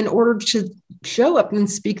everything in order to show up and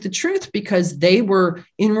speak the truth because they were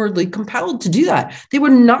inwardly compelled to do that. They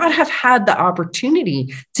would not have had the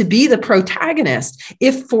opportunity to be the protagonist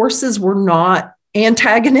if forces were not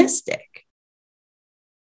antagonistic.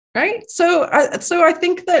 right? So I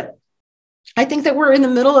think that we're in the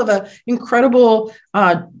middle of an incredible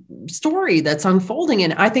story that's unfolding.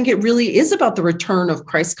 And I think it really is about the return of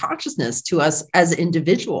Christ consciousness to us as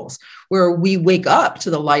individuals, where we wake up to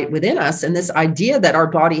the light within us. And this idea that our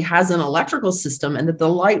body has an electrical system and that the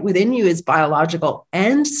light within you is biological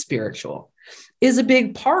and spiritual is a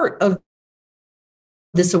big part of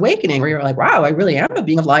this awakening, where you're like, wow, I really am a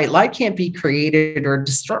being of light. Light can't be created or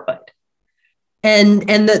destroyed. And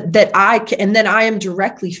that I am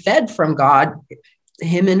directly fed from God,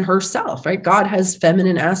 him and herself, right? God has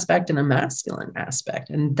feminine aspect and a masculine aspect.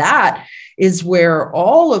 And that is where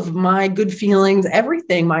all of my good feelings,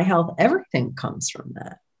 everything, my health, everything comes from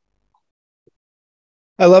that.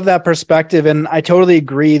 I love that perspective. And I totally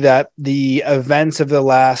agree that the events of the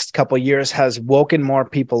last couple of years has woken more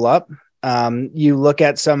people up. You look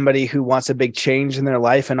at somebody who wants a big change in their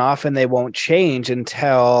life, and often they won't change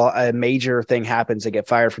until a major thing happens. They get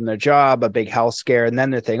fired from their job, a big health scare, and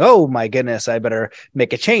then they think, oh my goodness, I better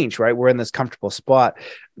make a change, right? We're in this comfortable spot.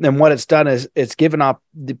 And what it's done is it's given up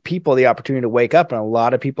the people the opportunity to wake up. And a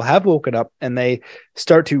lot of people have woken up and they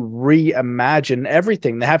start to reimagine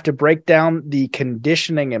everything. They have to break down the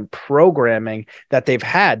conditioning and programming that they've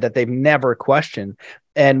had, that they've never questioned.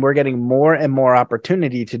 And we're getting more and more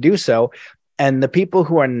opportunity to do so. And the people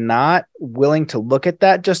who are not willing to look at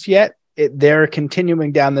that just yet, they're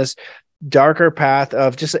continuing down this darker path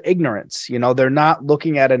of just ignorance. You know, they're not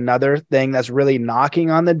looking at another thing that's really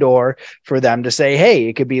knocking on the door for them to say, hey,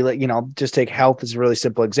 it could be like, you know, just take health as a really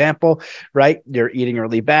simple example, right? You're eating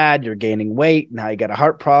really bad, you're gaining weight, now you got a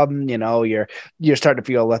heart problem, you know, you're starting to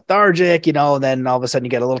feel lethargic, you know, and then all of a sudden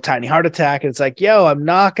you get a little tiny heart attack. And it's like, yo, I'm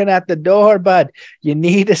knocking at the door, bud. You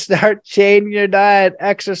need to start changing your diet,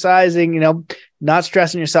 exercising, you know, not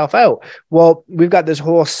stressing yourself out. Well, we've got this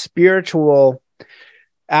whole spiritual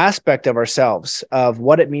aspect of ourselves, of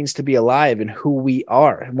what it means to be alive and who we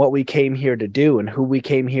are and what we came here to do and who we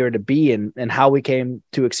came here to be and how we came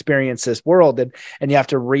to experience this world. And you have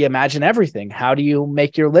to reimagine everything. How do you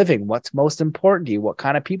make your living? What's most important to you? What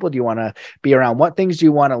kind of people do you want to be around? What things do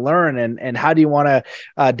you want to learn? And how do you want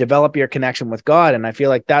to develop your connection with God? And I feel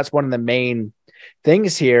like that's one of the main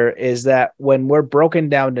things here, is that when we're broken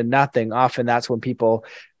down to nothing, often that's when people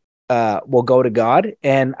will go to God.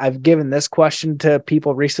 And I've given this question to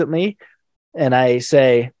people recently, and I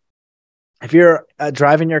say, if you're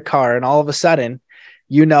driving your car and all of a sudden,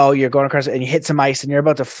 you know, you're going across and you hit some ice and you're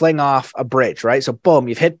about to fling off a bridge, right? So boom,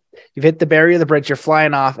 you've hit the barrier of the bridge, you're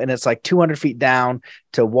flying off, and it's like 200 feet down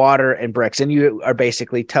to water and bricks, and you are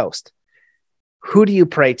basically toast. Who do you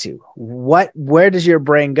pray to? Where does your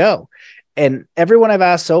brain go? And everyone I've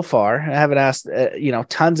asked so far, I haven't asked,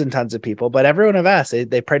 tons and tons of people, but everyone I've asked,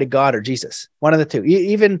 they pray to God or Jesus, one of the two.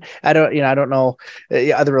 Even I don't know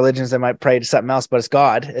other religions that might pray to something else, but it's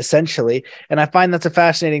God essentially. And I find that's a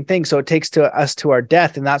fascinating thing. So it takes us to our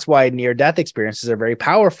death, and that's why near-death experiences are very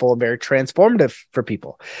powerful and very transformative for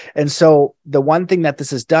people. And so the one thing that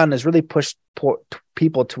this has done is really pushed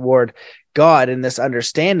people toward God and this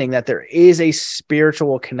understanding that there is a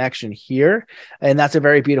spiritual connection here. And that's a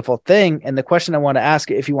very beautiful thing. And the question I want to ask,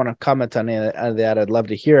 if you want to comment on that, I'd love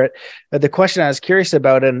to hear it. But the question I was curious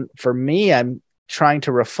about, and for me, I'm trying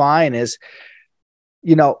to refine, is,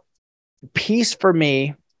 peace for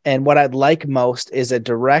me. And what I'd like most is a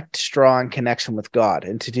direct, strong connection with God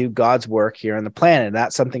and to do God's work here on the planet. And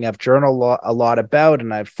that's something I've journaled a lot about,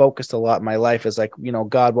 and I've focused a lot in my life, is like,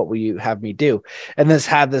 God, what will you have me do? And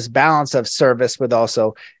have this balance of service with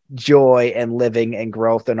also joy and living and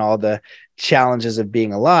growth and all the challenges of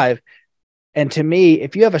being alive. And to me,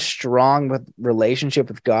 if you have a strong relationship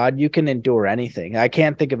with God, you can endure anything. I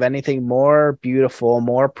can't think of anything more beautiful,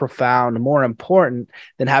 more profound, more important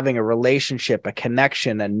than having a relationship, a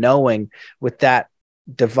connection, a knowing with that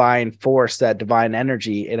divine force, that divine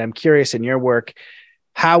energy. And I'm curious, in your work,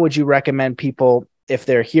 how would you recommend people, if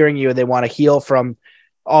they're hearing you and they want to heal from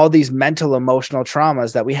all these mental, emotional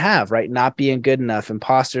traumas that we have, right? Not being good enough,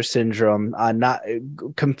 imposter syndrome, not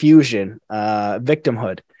confusion,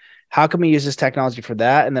 victimhood. How can we use this technology for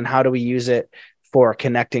that? And then how do we use it for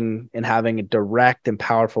connecting and having a direct and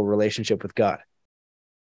powerful relationship with God?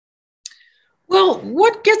 Well,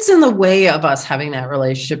 what gets in the way of us having that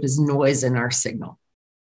relationship is noise in our signal.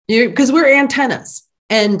 Because we're antennas.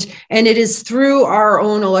 And it is through our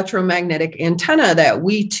own electromagnetic antenna that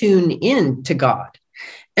we tune in to God.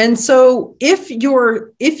 And so if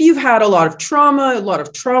you've had a lot of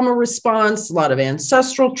trauma response, a lot of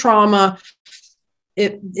ancestral trauma,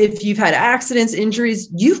 if you've had accidents, injuries,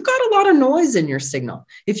 you've got a lot of noise in your signal.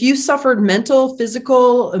 If you suffered mental,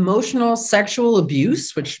 physical, emotional, sexual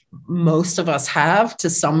abuse, which most of us have to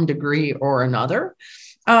some degree or another,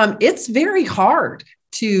 it's very hard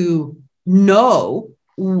to know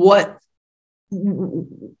what,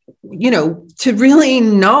 to really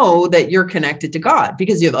know that you're connected to God,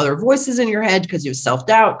 because you have other voices in your head, because you have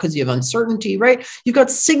self-doubt, because you have uncertainty, right? You've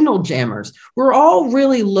got signal jammers. We're all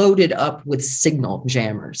really loaded up with signal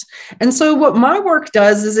jammers. And so what my work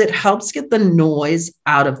does is it helps get the noise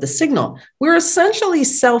out of the signal. We're essentially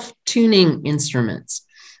self-tuning instruments.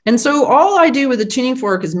 And so all I do with the tuning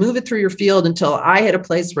fork is move it through your field until I hit a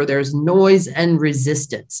place where there's noise and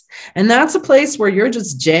resistance. And that's a place where you're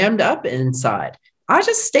just jammed up inside. I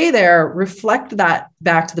just stay there, reflect that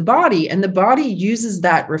back to the body, and the body uses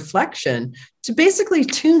that reflection to basically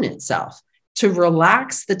tune itself, to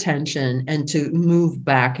relax the tension and to move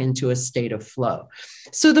back into a state of flow.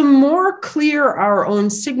 So the more clear our own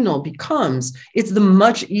signal becomes, it's the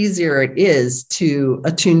much easier it is to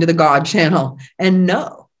attune to the God channel and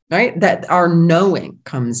know. Right? That our knowing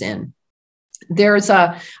comes in.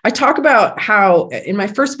 I talk about how in my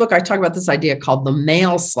first book, I talk about this idea called the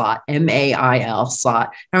mail slot, MAIL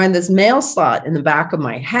slot. Now, I had this mail slot in the back of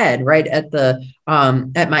my head, right at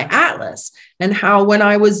my atlas, and how when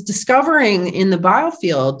I was discovering in the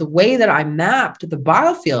biofield, the way that I mapped the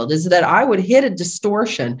biofield is that I would hit a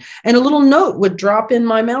distortion and a little note would drop in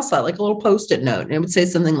my mail slot, like a little Post-it note. And it would say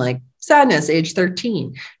something like, sadness, age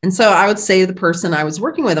 13. And so I would say to the person I was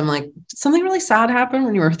working with, I'm like, did something really sad happen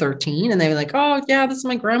when you were 13? And they were like, oh yeah, this is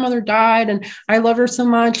my grandmother died and I love her so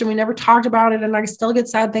much and we never talked about it and I still get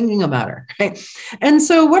sad thinking about her. Right? And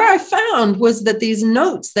so what I found was that these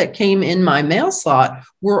notes that came in my mail slot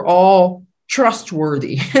were all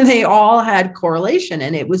trustworthy and they all had correlation.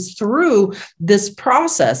 And it was through this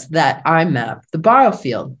process that I mapped the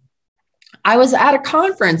biofield. I was at a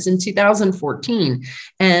conference in 2014,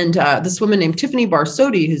 and this woman named Tiffany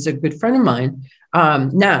Barsotti, who's a good friend of mine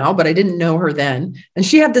now, but I didn't know her then. And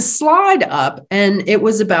she had this slide up, and it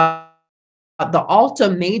was about the Alta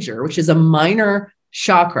Major, which is a minor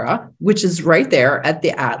chakra, which is right there at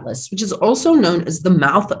the Atlas, which is also known as the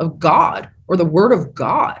mouth of God or the word of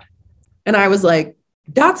God. And I was like,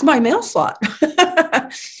 that's my mail slot.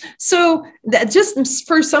 So that just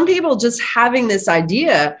for some people, just having this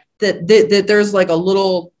idea that there's like a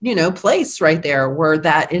little, place right there where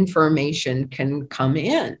that information can come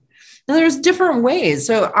in. And there's different ways.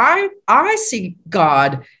 So I see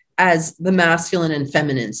God as the masculine and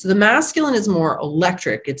feminine. So the masculine is more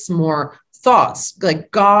electric. It's more thoughts,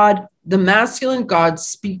 like God, the masculine God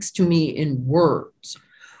speaks to me in words.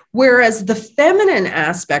 Whereas the feminine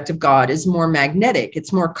aspect of God is more magnetic.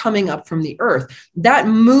 It's more coming up from the earth. That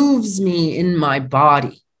moves me in my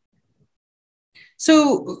body.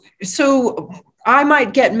 So I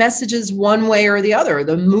might get messages one way or the other.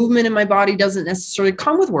 The movement in my body doesn't necessarily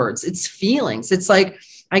come with words. It's feelings. It's like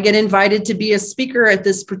I get invited to be a speaker at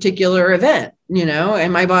this particular event,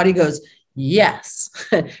 and my body goes, yes.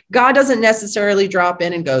 God doesn't necessarily drop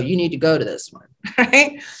in and go, you need to go to this one,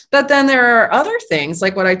 right? But then there are other things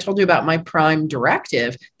like what I told you about my prime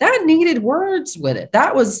directive that needed words with it.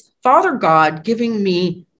 That was Father God giving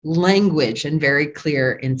me language and very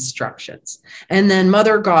clear instructions. And then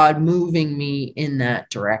Mother God moving me in that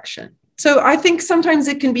direction. So I think sometimes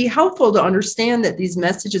it can be helpful to understand that these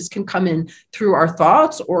messages can come in through our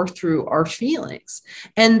thoughts or through our feelings.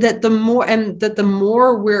 And that the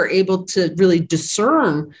more we're able to really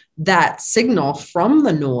discern that signal from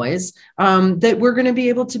the noise, that we're going to be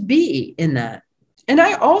able to be in that. And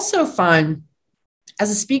I also find as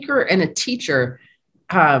a speaker and a teacher,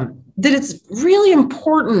 that it's really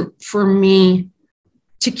important for me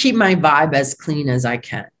to keep my vibe as clean as I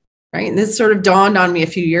can, right? And this sort of dawned on me a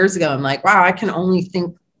few years ago. I'm like, wow, I can only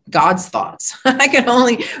think God's thoughts. I can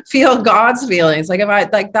only feel God's feelings.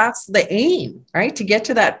 That's the aim, right? To get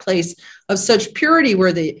to that place of such purity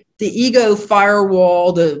where the ego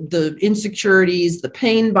firewall, the insecurities, the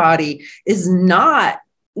pain body is not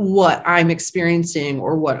what I'm experiencing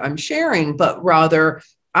or what I'm sharing, but rather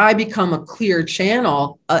I become a clear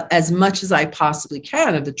channel as much as I possibly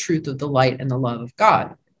can of the truth of the light and the love of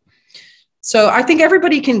God. So I think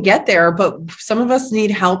everybody can get there, but some of us need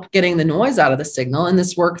help getting the noise out of the signal. And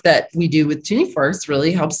this work that we do with Tuning Forks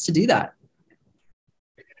really helps to do that.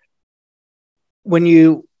 When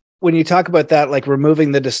you talk about that, like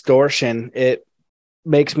removing the distortion, it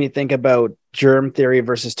makes me think about germ theory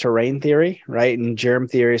versus terrain theory, right? And germ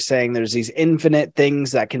theory is saying there's these infinite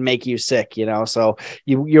things that can make you sick, so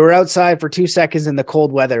you're outside for 2 seconds in the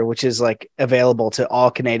cold weather, which is like available to all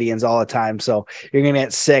Canadians all the time. So you're going to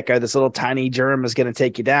get sick, or this little tiny germ is going to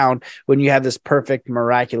take you down, when you have this perfect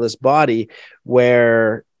miraculous body.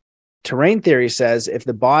 Where terrain theory says if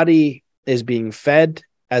the body is being fed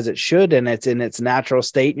as it should, and it's in its natural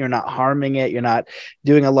state, and you're not harming it, you're not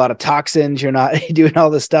doing a lot of toxins, you're not doing all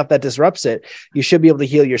the stuff that disrupts it, you should be able to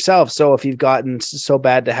heal yourself. So if you've gotten so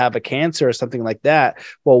bad to have a cancer or something like that,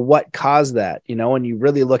 well, what caused that? And you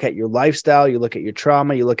really look at your lifestyle, you look at your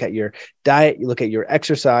trauma, you look at your diet, you look at your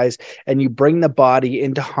exercise, and you bring the body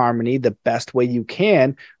into harmony the best way you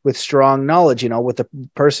can with strong knowledge, with a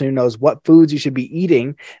person who knows what foods you should be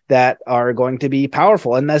eating that are going to be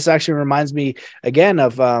powerful. And this actually reminds me again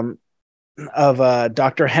of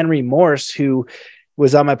Dr. Henry Morse, who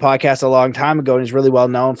was on my podcast a long time ago, and he's really well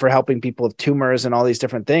known for helping people with tumors and all these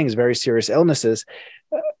different things, very serious illnesses,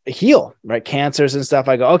 heal, right? Cancers and stuff.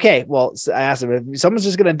 I go, okay, well, I asked him, if someone's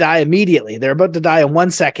just going to die immediately, they're about to die in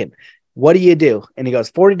 1 second, what do you do? And he goes,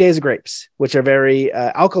 40 days of grapes, which are very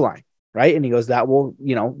alkaline. Right. And he goes, that will,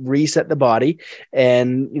 reset the body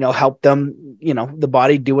and, help them, the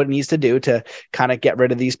body do what it needs to do to kind of get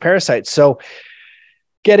rid of these parasites. So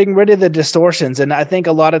getting rid of the distortions. And I think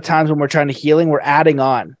a lot of times when we're trying to healing, we're adding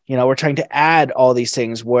on, we're trying to add all these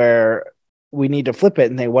things where we need to flip it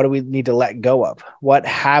and think, what do we need to let go of? What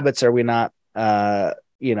habits are we not, that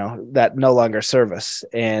no longer serve us,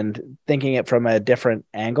 and thinking it from a different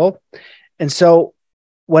angle. And so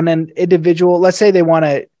when an individual, let's say they want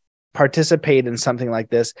to participate in something like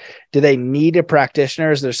this, do they need a practitioner?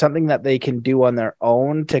 Is there something that they can do on their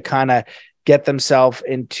own to kind of get themselves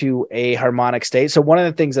into a harmonic state? So one of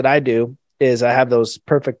the things that I do is I have those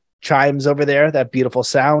perfect chimes over there, that beautiful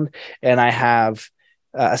sound, and I have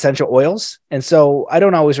essential oils. And so I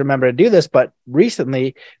don't always remember to do this, but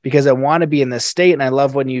recently, because I want to be in this state, and I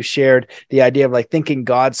love when you shared the idea of like thinking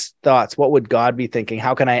God's thoughts, what would God be thinking?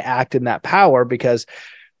 How can I act in that power? Because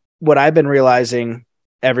what I've been realizing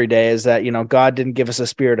every day is that, God didn't give us a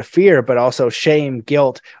spirit of fear, but also shame,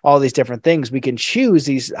 guilt, all these different things. We can choose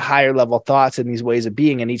these higher level thoughts and these ways of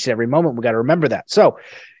being in each and every moment. We got to remember that. So,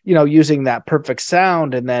 using that perfect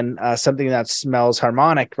sound, and then something that smells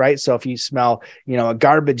harmonic, right? So if you smell, a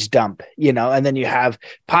garbage dump, and then you have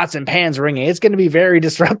pots and pans ringing, it's going to be very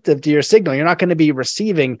disruptive to your signal. You're not going to be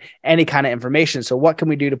receiving any kind of information. So what can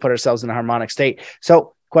we do to put ourselves in a harmonic state?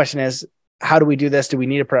 So question is, how do we do this? Do we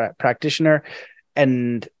need a practitioner?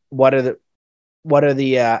 And what are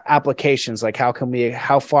the applications? Like,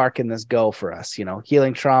 how far can this go for us?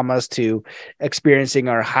 Healing traumas to experiencing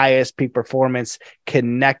our highest peak performance,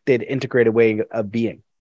 connected, integrated way of being.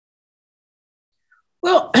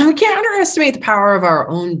 Well, we can't underestimate the power of our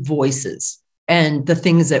own voices and the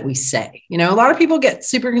things that we say. A lot of people get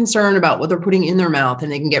super concerned about what they're putting in their mouth, and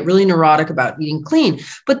they can get really neurotic about eating clean,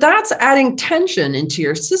 but that's adding tension into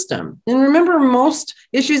your system. And remember, most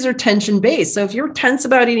issues are tension based. So if you're tense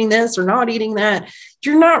about eating this or not eating that,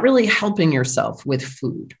 you're not really helping yourself with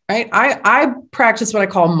food, right? I practice what I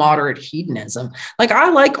call moderate hedonism. Like, I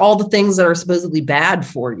like all the things that are supposedly bad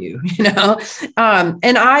for you,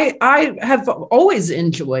 and I have always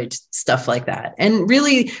enjoyed stuff like that. And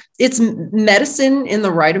really, it's medicine in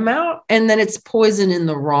the right amount, and then it's poison in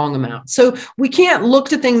the wrong amount. So we can't look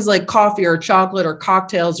to things like coffee or chocolate or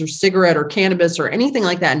cocktails or cigarette or cannabis or anything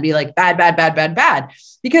like that and be like, bad, bad, bad, bad, bad.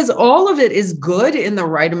 Because all of it is good in the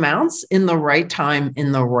right amounts, in the right time,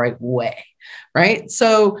 in the right way, right?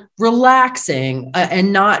 So relaxing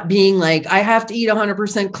and not being like, I have to eat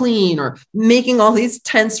 100% clean, or making all these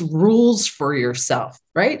tense rules for yourself,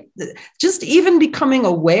 right? Just even becoming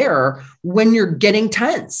aware when you're getting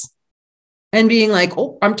tense and being like,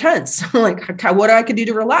 oh, I'm tense. Like, what I could do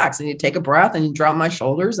to relax? I need to take a breath. I need to drop my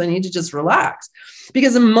shoulders. I need to just relax.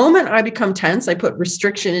 Because the moment I become tense, I put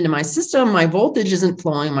restriction into my system. My voltage isn't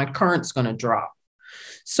flowing. My current's going to drop.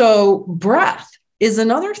 So breath is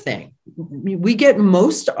another thing. We get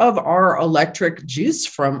most of our electric juice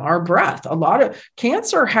from our breath. A lot of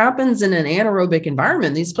cancer happens in an anaerobic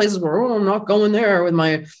environment. These places where, oh, I'm not going there with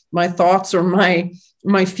my thoughts or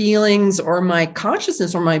my feelings or my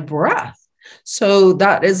consciousness or my breath. So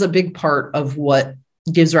that is a big part of what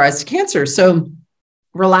gives rise to cancer. So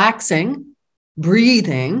relaxing,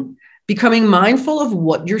 breathing, becoming mindful of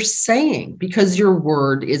what you're saying, because your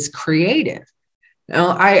word is creative. Now,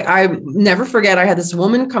 I never forget, I had this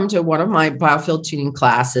woman come to one of my biofield tuning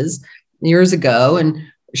classes years ago, and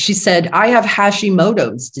she said, I have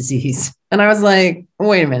Hashimoto's disease. And I was like,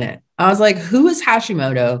 wait a minute. I was like, who is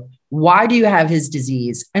Hashimoto? Why do you have his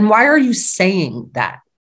disease? And why are you saying that?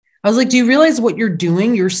 I was like, do you realize what you're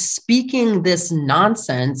doing? You're speaking this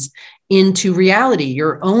nonsense into reality.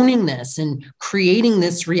 You're owning this and creating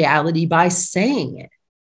this reality by saying it.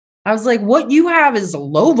 I was like, what you have is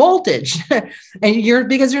low voltage and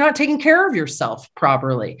because you're not taking care of yourself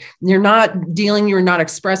properly. You're not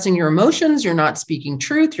expressing your emotions. You're not speaking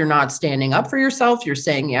truth. You're not standing up for yourself. You're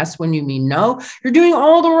saying yes when you mean no. You're doing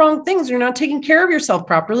all the wrong things. You're not taking care of yourself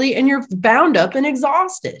properly and you're bound up and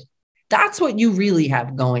exhausted. That's what you really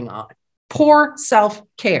have going on. Poor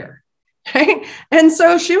self-care. Right? And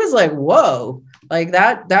so she was like, whoa, like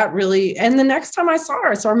that really. And the next time I saw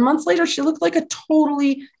her months later, she looked like a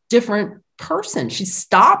totally different person. She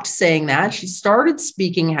stopped saying that. She started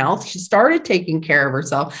speaking health. She started taking care of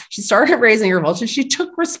herself. She started raising her voltage. She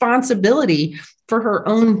took responsibility for her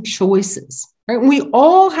own choices. Right? We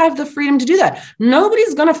all have the freedom to do that.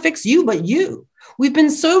 Nobody's going to fix you but you. We've been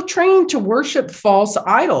so trained to worship false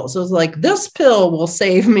idols. So it's like, this pill will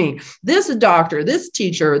save me. This doctor, this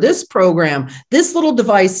teacher, this program, this little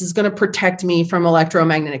device is going to protect me from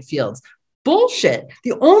electromagnetic fields. Bullshit.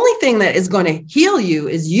 The only thing that is going to heal you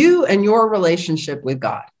is you and your relationship with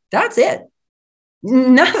God. That's it.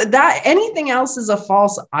 Anything else is a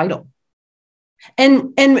false idol.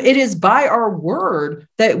 And it is by our word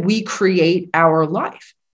that we create our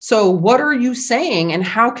life. So what are you saying and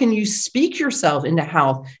how can you speak yourself into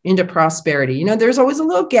health, into prosperity? There's always a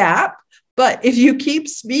little gap, but if you keep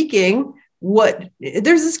speaking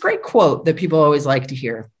there's this great quote that people always like to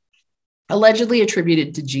hear, allegedly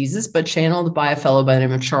attributed to Jesus, but channeled by a fellow by the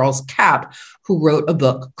name of Charles Capp, who wrote a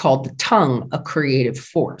book called The Tongue, A Creative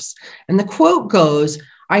Force. And the quote goes,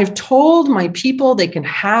 "I have told my people they can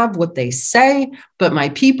have what they say, but my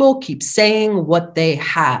people keep saying what they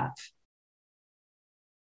have."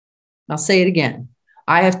 I'll say it again.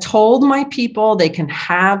 "I have told my people they can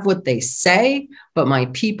have what they say, but my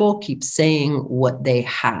people keep saying what they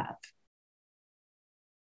have."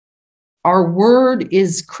 Our word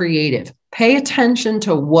is creative. Pay attention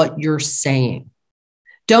to what you're saying.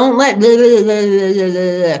 Don't let blah, blah,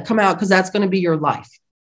 blah, blah, come out because that's going to be your life.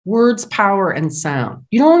 Words, power, and sound.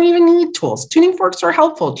 You don't even need tools. Tuning forks are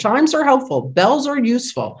helpful. Chimes are helpful. Bells are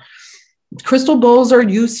useful. Crystal bowls are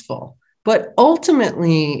useful. But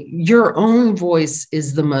ultimately, your own voice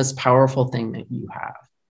is the most powerful thing that you have.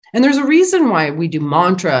 And there's a reason why we do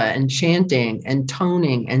mantra and chanting and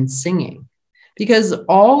toning and singing, because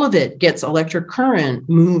all of it gets electric current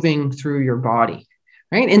moving through your body,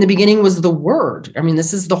 right? In the beginning was the word. I mean,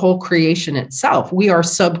 this is the whole creation itself. We are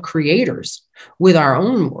sub-creators with our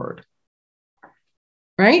own word,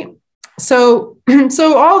 right? So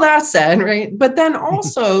all that said, right? But then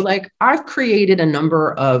also, like, I've created a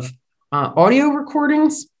number of audio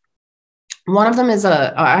recordings. One of them is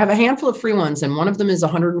I have a handful of free ones, and one of them is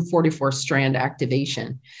 144 strand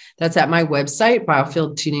activation. That's at my website,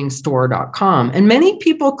 biofieldtuningstore.com. And many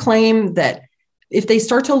people claim that if they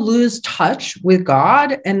start to lose touch with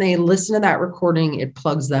God and they listen to that recording, it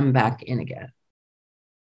plugs them back in again.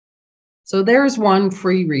 So there's one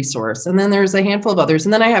free resource. And then there's a handful of others.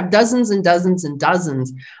 And then I have dozens and dozens and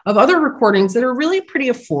dozens of other recordings that are really pretty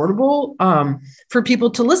affordable for people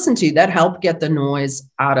to listen to that help get the noise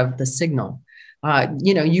out of the signal.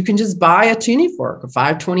 You can just buy a tuning fork, a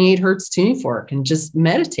 528 hertz tuning fork, and just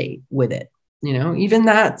meditate with it. Even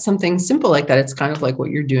that, something simple like that. It's kind of like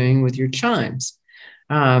what you're doing with your chimes.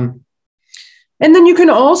 And then you can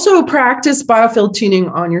also practice biofield tuning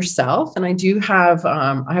on yourself. And I do have,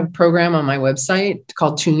 I have a program on my website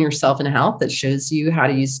called Tune Yourself in Health that shows you how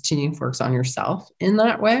to use tuning forks on yourself in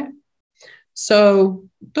that way. So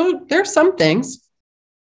there's some things.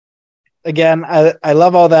 Again, I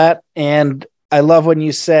love all that. And I love when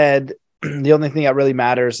you said the only thing that really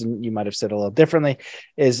matters, and you might have said a little differently,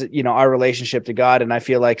 is, our relationship to God. And I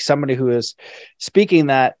feel like somebody who is speaking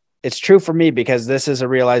that, it's true for me, because this is a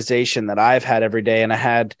realization that I've had every day. And I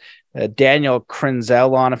had Daniel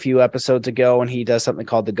Krenzel on a few episodes ago, and he does something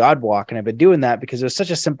called the God Walk. And I've been doing that because it was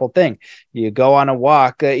such a simple thing. You go on a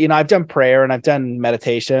walk, I've done prayer and I've done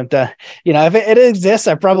meditation. I've done, if it exists,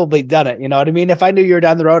 I've probably done it. You know what I mean? If I knew you were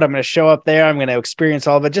down the road, I'm going to show up there. I'm going to experience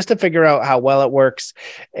all of it just to figure out how well it works.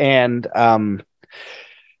 And,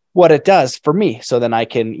 what it does for me. So then I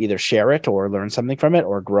can either share it or learn something from it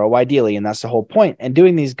or grow ideally. And that's the whole point. And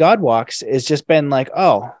doing these God walks has just been like,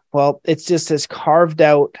 oh, well, it's just this carved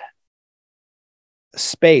out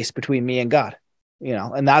space between me and God,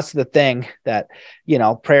 and that's the thing that,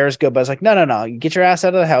 prayers go, but it's like, no, you get your ass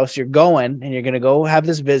out of the house, you're going and you're going to go have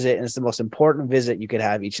this visit. And it's the most important visit you could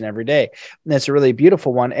have each and every day. And it's a really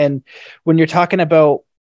beautiful one. And when you're talking about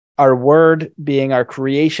our word being our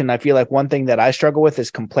creation, I feel like one thing that I struggle with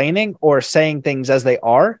is complaining or saying things as they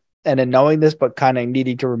are. And then knowing this, but kind of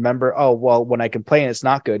needing to remember, oh, well, when I complain, it's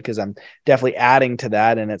not good because I'm definitely adding to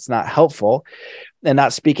that and it's not helpful. and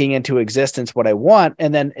not speaking into existence what I want.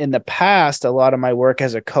 And then in the past, a lot of my work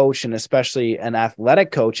as a coach, and especially an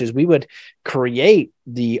athletic coach, is we would create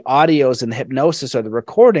the audios and the hypnosis or the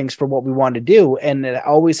recordings for what we want to do. And it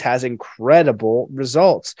always has incredible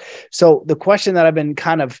results. So the question that I've been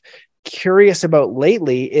kind of curious about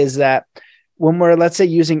lately is that when we're, let's say,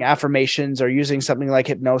 using affirmations or using something like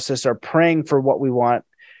hypnosis or praying for what we want,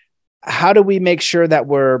 how do we make sure that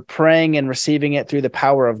we're praying and receiving it through the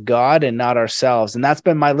power of God and not ourselves? And that's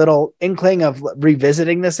been my little inkling of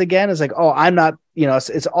revisiting this again. Is like, oh, I'm not,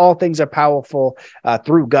 it's all things are powerful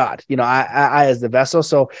through God, I as the vessel.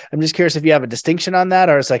 So I'm just curious if you have a distinction on that,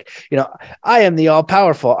 or it's like, I am the all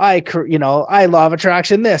powerful, I law of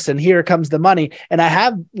attraction this, and here comes the money. And I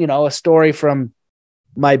have, a story from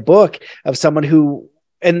my book of someone who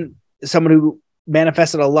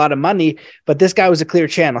manifested a lot of money, but this guy was a clear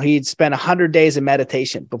channel. He'd spent 100 days in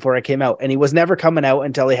meditation before it came out, and he was never coming out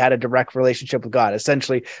until he had a direct relationship with God,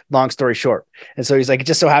 essentially, long story short. And so he's like, it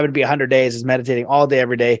just so happened to be 100 days, is meditating all day,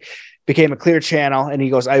 every day, became a clear channel. And he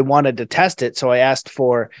goes, I wanted to test it. So I asked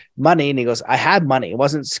for money, and he goes, I had money. It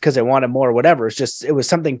wasn't because I wanted more or whatever. It was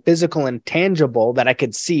something physical and tangible that I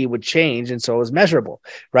could see would change. And so it was measurable,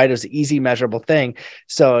 right? It was an easy measurable thing.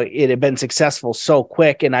 So it had been successful so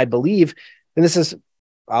quick. And I believe, and this is,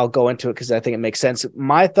 I'll go into it because I think it makes sense.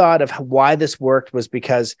 My thought of why this worked was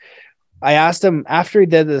because I asked him after he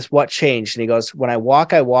did this, what changed? And he goes, when I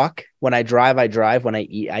walk, I walk. When I drive, I drive. When I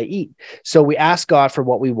eat. So we ask God for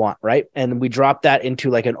what we want, right? And we drop that into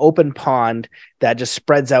like an open pond that just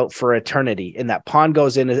spreads out for eternity. And that pond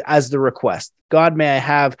goes in as the request. God, may I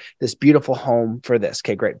have this beautiful home for this?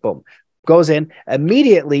 Okay, great. Boom. Goes in.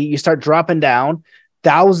 Immediately, you start dropping down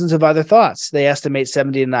thousands of other thoughts. They estimate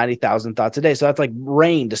 70 to 90,000 thoughts a day. So that's like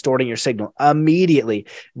rain distorting your signal immediately.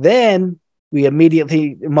 Then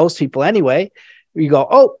most people anyway, you go,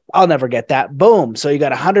 oh, I'll never get that. Boom. So you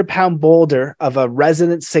got a 100-pound boulder of a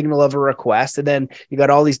resonant signal of a request. And then you got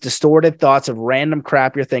all these distorted thoughts of random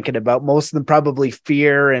crap you're thinking about. Most of them probably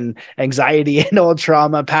fear and anxiety and old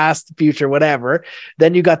trauma, past, future, whatever.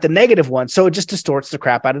 Then you got the negative one. So it just distorts the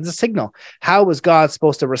crap out of the signal. How was God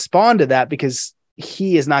supposed to respond to that? Because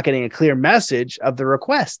he is not getting a clear message of the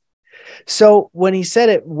request. So when he said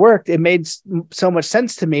it worked, it made so much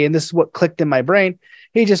sense to me. And this is what clicked in my brain.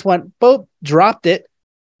 He just went, boop, dropped it.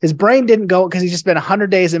 His brain didn't go, because he just spent 100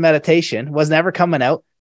 days in meditation, was never coming out.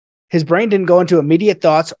 His brain didn't go into immediate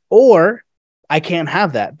thoughts, or I can't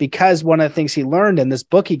have that, because one of the things he learned in this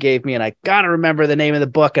book he gave me, and I got to remember the name of the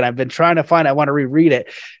book, and I've been trying to find, I want to reread it.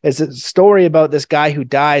 It's a story about this guy who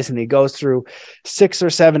dies, and he goes through 6 or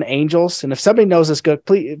 7 angels. And if somebody knows this good,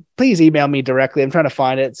 please email me directly. I'm trying to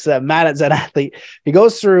find it. It's Matt at Zen Athlete. He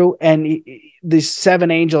goes through, and these 7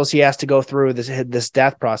 angels, he has to go through this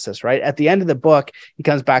death process, right? At the end of the book, he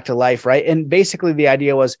comes back to life, right? And basically the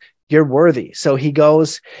idea was, you're worthy. So he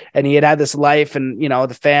goes, and he had this life and,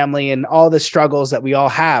 the family and all the struggles that we all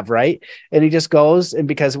have. Right. And he just goes, and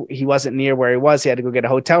because he wasn't near where he was, he had to go get a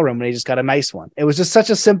hotel room, and he just got a nice one. It was just such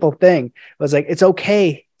a simple thing. It was like, it's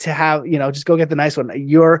okay to have, just go get the nice one.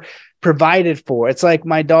 You're provided for. It's like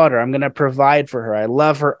my daughter. I'm going to provide for her. I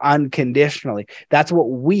love her unconditionally. That's what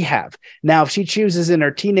we have. Now, if she chooses in her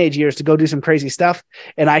teenage years to go do some crazy stuff,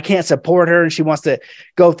 and I can't support her, and she wants to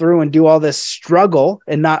go through and do all this struggle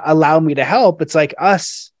and not allow me to help, it's like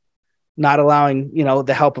us not allowing,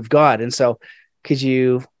 the help of God. And so could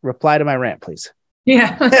you reply to my rant, please?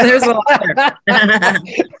 Yeah, there's a lot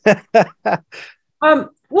there.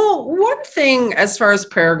 Well, one thing as far as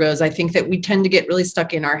prayer goes, I think that we tend to get really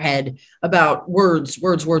stuck in our head about words,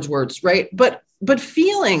 right? But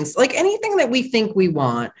feelings, like anything that we think we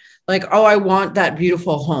want, like, oh, I want that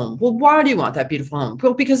beautiful home. Well, why do you want that beautiful home?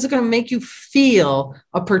 Well, because it's going to make you feel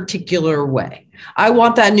a particular way. I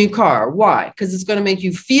want that new car. Why? Because it's going to make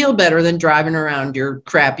you feel better than driving around your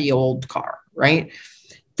crappy old car, right?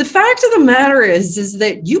 The fact of the matter is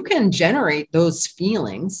that you can generate those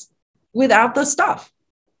feelings without the stuff.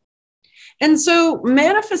 And so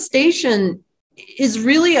manifestation is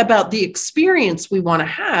really about the experience we want to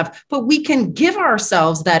have, but we can give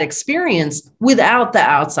ourselves that experience without the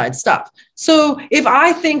outside stuff. So if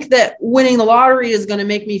I think that winning the lottery is going to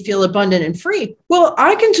make me feel abundant and free, well,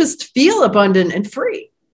 I can just feel abundant and free.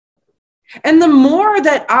 And the more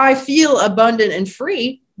that I feel abundant and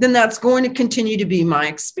free, then that's going to continue to be my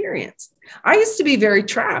experience. I used to be very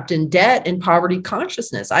trapped in debt and poverty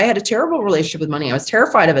consciousness. I had a terrible relationship with money. I was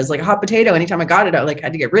terrified of it. It was like a hot potato. Anytime I got it, I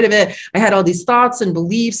had to get rid of it. I had all these thoughts and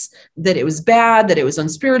beliefs that it was bad, that it was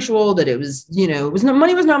unspiritual, that it was,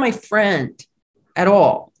 money was not my friend at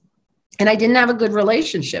all. And I didn't have a good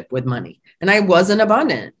relationship with money. and I wasn't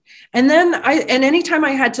abundant. And then anytime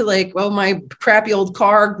I had to like, well, my crappy old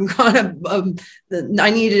car I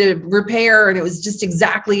needed a repair, and it was just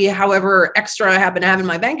exactly however extra I happened to have in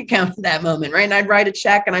my bank account at that moment, right? And I'd write a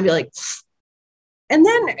check and I'd be like, and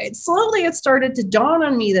then slowly it started to dawn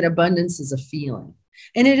on me that abundance is a feeling,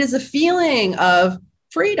 and it is a feeling of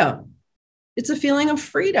freedom. It's a feeling of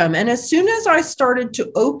freedom. And as soon as I started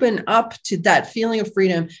to open up to that feeling of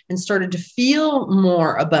freedom and started to feel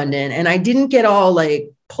more abundant, and I didn't get all like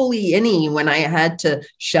pulley-inny when I had to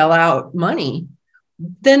shell out money,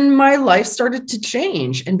 then my life started to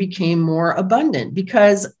change and became more abundant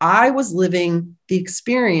because I was living the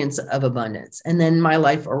experience of abundance. And then my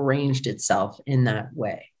life arranged itself in that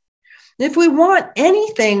way. If we want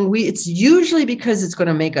anything, it's usually because it's going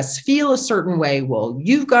to make us feel a certain way. Well,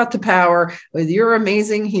 you've got the power with your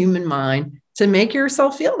amazing human mind to make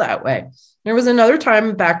yourself feel that way. There was another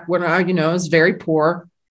time back when I was very poor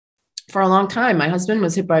for a long time. My husband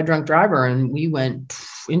was hit by a drunk driver, and we went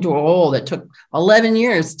into a hole that took 11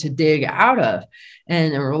 years to dig out of.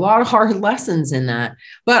 And there were a lot of hard lessons in that.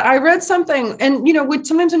 But I read something, and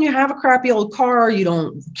sometimes when you have a crappy old car, you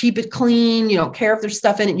don't keep it clean, you don't care if there's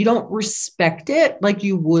stuff in it, you don't respect it like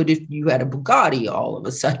you would if you had a Bugatti all of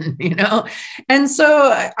a sudden, And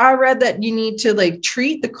so I read that you need to like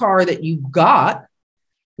treat the car that you got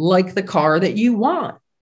like the car that you want.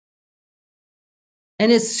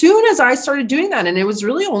 And as soon as I started doing that, and it was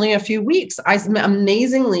really only a few weeks, I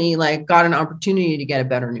amazingly like got an opportunity to get a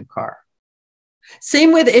better new car.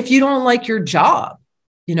 Same with if you don't like your job,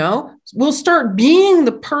 we'll start being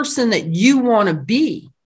the person that you want to be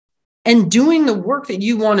and doing the work that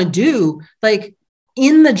you want to do, like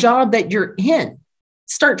in the job that you're in.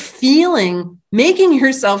 Start making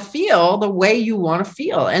yourself feel the way you want to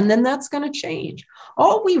feel. And then that's going to change.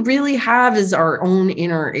 All we really have is our own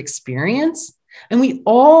inner experience. And we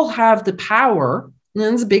all have the power. And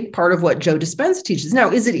that's a big part of what Joe Dispenza teaches. Now,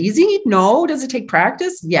 is it easy? No. Does it take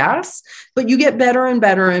practice? Yes. But you get better and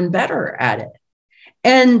better and better at it.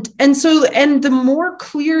 And the more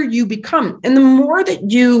clear you become, and the more that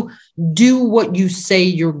you do what you say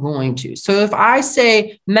you're going to. So if I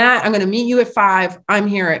say, Matt, I'm going to meet you at 5, I'm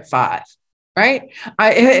here at 5. Right?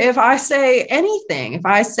 If I say anything, if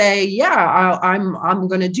I say, yeah, I'm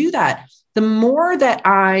going to do that. The more that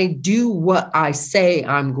I do what I say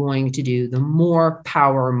I'm going to do, the more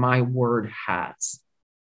power my word has.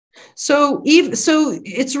 So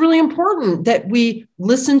it's really important that we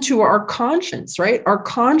listen to our conscience, right? Our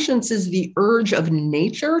conscience is the urge of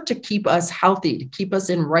nature to keep us healthy, to keep us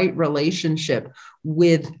in right relationship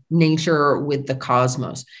with nature, with the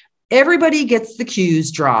cosmos. Everybody gets the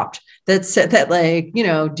cues dropped that said that like,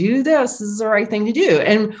 do this is the right thing to do.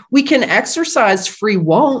 And we can exercise free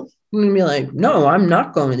won't. I'm going to be like, no, I'm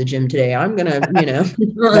not going to the gym today. I'm going to,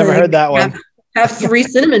 never heard that one. Have 3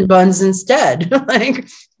 cinnamon buns instead. Like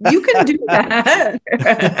you can do that.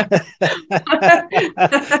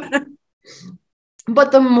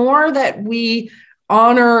 But the more that we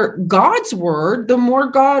honor God's word, the more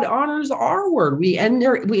God honors our word. We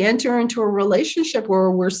enter into a relationship where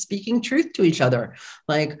we're speaking truth to each other.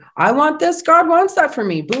 Like, I want this, God wants that for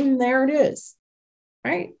me. Boom, there it is.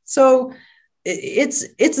 Right. So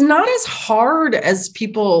it's not as hard as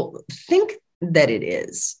people think that it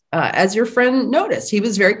is. As your friend noticed, he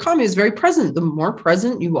was very calm. He was very present. The more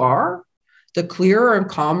present you are, the clearer and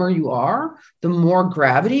calmer you are, the more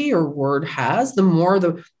gravity your word has, the more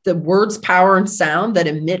the words, power, and sound that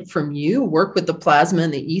emit from you work with the plasma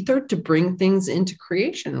and the ether to bring things into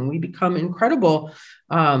creation. And we become incredible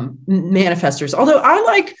manifestors. Although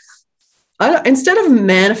instead of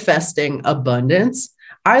manifesting abundance,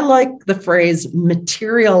 I like the phrase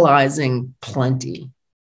materializing plenty.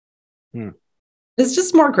 It's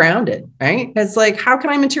just more grounded, right? It's like, how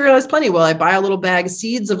can I materialize plenty? Well, I buy a little bag of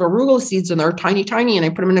seeds of arugula seeds, and they're tiny, tiny, and I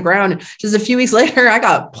put them in the ground. And just a few weeks later, I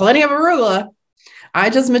got plenty of arugula.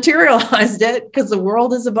 I just materialized it because the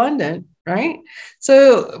world is abundant, right?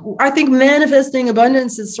 So I think manifesting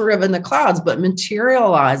abundance is sort of in the clouds, but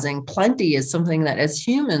materializing plenty is something that as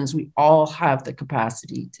humans, we all have the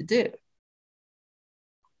capacity to do.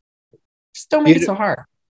 Just don't make it so hard.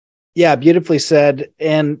 Yeah, beautifully said.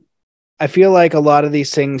 And I feel like a lot of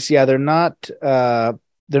these things, they're not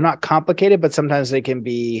complicated, but sometimes they can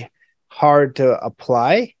be hard to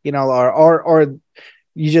apply, or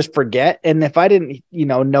you just forget. And if I didn't,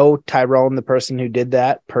 know Tyrone, the person who did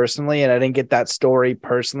that personally, and I didn't get that story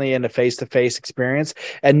personally in a face-to-face experience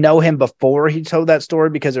and know him before he told that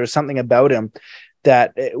story, because there was something about him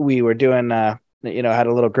that we were doing, had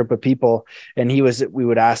a little group of people, and we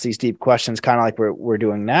would ask these deep questions, kind of like we're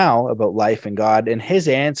doing now about life and God. And his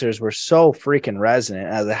answers were so freaking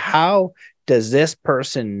resonant. How does this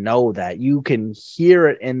person know that? You can hear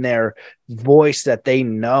it in their voice that they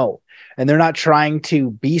know. And they're not trying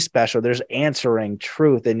to be special. They're just answering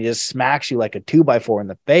truth, and it just smacks you like a 2x4 in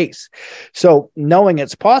the face. So knowing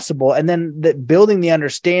it's possible, and then building the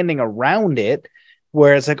understanding around it,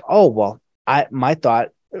 where it's like, oh, well, my thought,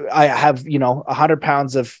 I have, 100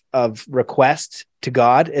 pounds of request to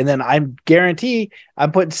God. And then I'm guarantee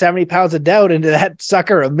I'm putting 70 pounds of doubt into that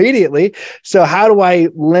sucker immediately. So how do I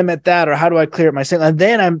limit that, or how do I clear up my sin? And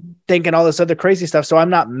then I'm thinking all this other crazy stuff. So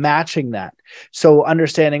I'm not matching that. So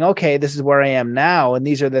understanding, okay, this is where I am now. And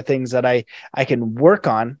these are the things that I can work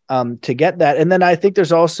on to get that. And then I think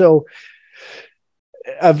there's also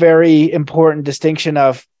a very important distinction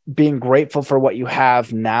of being grateful for what you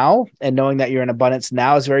have now, and knowing that you're in abundance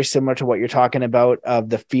now is very similar to what you're talking about, of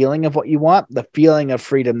the feeling of what you want, the feeling of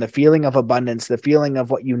freedom, the feeling of abundance, the feeling of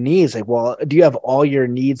what you need. Is like, well, do you have all your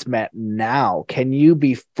needs met now? Can you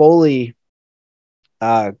be fully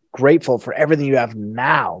grateful for everything you have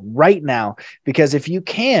now, right now? Because if you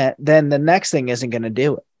can't, then the next thing isn't going to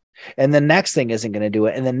do it. And the next thing isn't going to do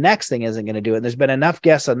it. And the next thing isn't going to do it. And there's been enough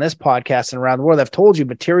guests on this podcast and around the world that have told you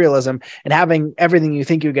materialism and having everything you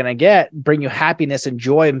think you're going to get bring you happiness and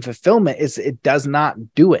joy and fulfillment it does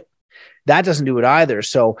not do it. That doesn't do it either.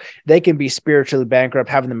 So they can be spiritually bankrupt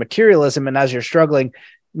having the materialism. And as you're struggling,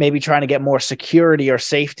 maybe trying to get more security or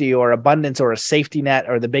safety or abundance or a safety net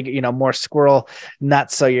or the big, more squirrel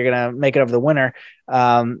nuts, so you're going to make it over the winter.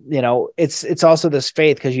 It's also this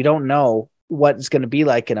faith, because you don't know what it's going to be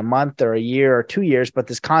like in a month or a year or 2 years, but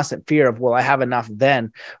this constant fear of, will I have enough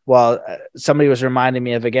then? Well, somebody was reminding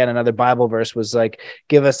me of, again, another Bible verse was like,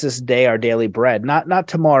 give us this day our daily bread, not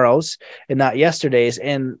tomorrow's and not yesterday's.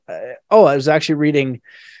 And I was actually reading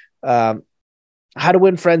How to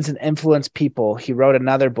Win Friends and Influence People. He wrote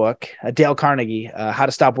another book, Dale Carnegie, How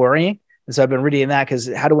to Stop Worrying. And so I've been reading that,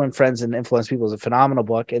 because How to Win Friends and Influence People is a phenomenal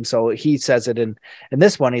book. And so he says it in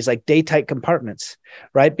this one, he's like, day tight compartments,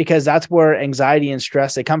 right? Because that's where anxiety and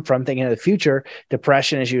stress, they come from, thinking of the future.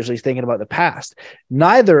 Depression is usually thinking about the past.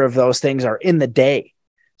 Neither of those things are in the day.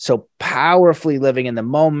 So powerfully living in the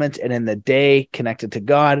moment and in the day, connected to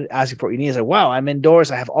God, asking for what you need. Is like, wow, I'm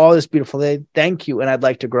indoors. I have all this beautiful day. Thank you. And I'd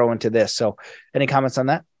like to grow into this. So any comments on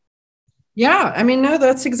that? Yeah. I mean, no,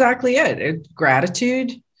 that's exactly it.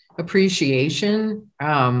 Gratitude, appreciation,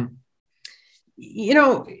 the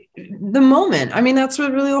moment. I mean, that's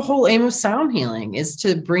what really the whole aim of sound healing is,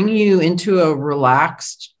 to bring you into a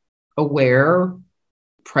relaxed, aware,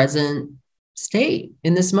 present state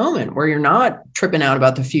in this moment, where you're not tripping out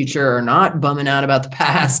about the future or not bumming out about the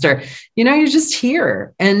past, or, you're just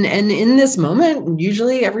here. And in this moment,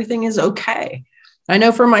 usually everything is okay. I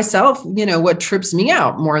know for myself, what trips me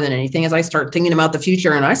out more than anything is I start thinking about the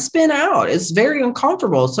future and I spin out. It's very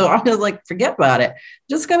uncomfortable. So I'm just like, forget about it.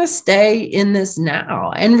 Just going to stay in this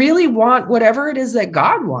now and really want whatever it is that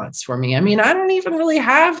God wants for me. I mean, I don't even really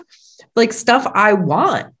have like stuff I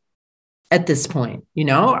want at this point.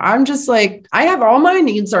 I'm just like, I have all my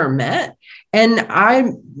needs are met. And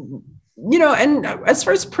and as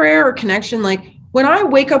far as prayer or connection, like, when I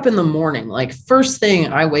wake up in the morning, like first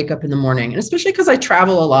thing I wake up in the morning, and especially because I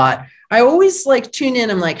travel a lot, I always like tune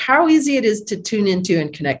in. I'm like, how easy it is to tune into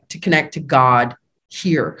and connect to God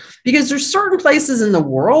here, because there's certain places in the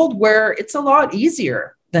world where it's a lot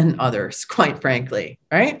easier than others, quite frankly.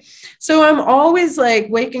 Right. So I'm always like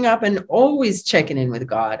waking up and always checking in with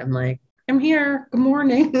God. I'm like, I'm here. Good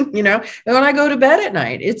morning. And when I go to bed at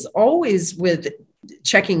night, it's always with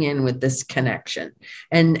checking in with this connection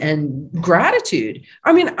and gratitude.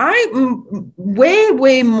 I mean, I'm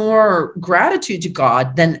way more gratitude to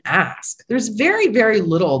God than ask. There's very, very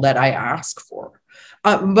little that I ask for.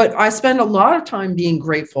 But I spend a lot of time being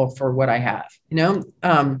grateful for what I have,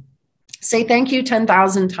 say thank you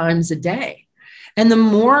 10,000 times a day. And the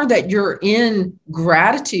more that you're in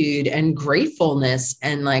gratitude and gratefulness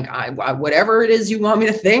and like, whatever it is you want me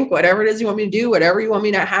to think, whatever it is you want me to do, whatever you want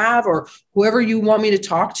me to have, or whoever you want me to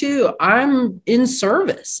talk to, I'm in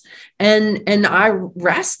service and I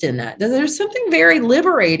rest in that. There's something very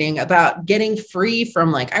liberating about getting free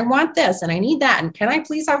from like, I want this and I need that. And can I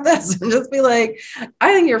please have this? And just be like,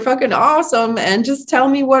 I think you're fucking awesome. And just tell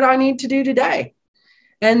me what I need to do today.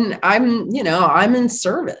 And I'm in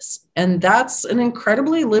service. And that's an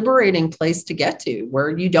incredibly liberating place to get to,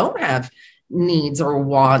 where you don't have needs or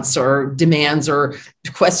wants or demands or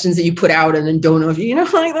questions that you put out and then don't know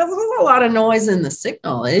if like that's a lot of noise in the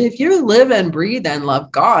signal. If you live and breathe and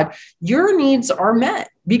love God, your needs are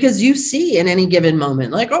met, because you see in any given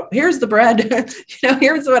moment, like, oh, here's the bread,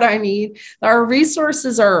 here's what I need. Our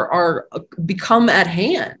resources are become at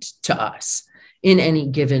hand to us in any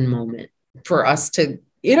given moment for us to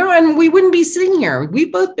and we wouldn't be sitting here.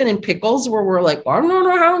 We've both been in pickles where we're like, well, I don't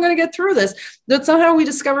know how I'm going to get through this. But somehow we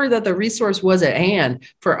discovered that the resource was at hand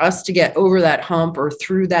for us to get over that hump or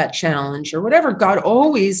through that challenge or whatever. God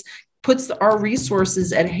always puts our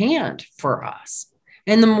resources at hand for us.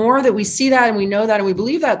 And the more that we see that and we know that and we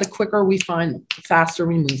believe that, the quicker we find, the faster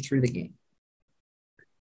we move through the game.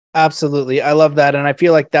 Absolutely. I love that. And I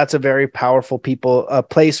feel like that's a very powerful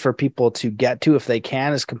place for people to get to if they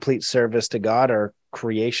can, is complete service to God or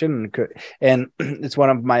creation. And it's one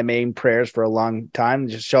of my main prayers for a long time.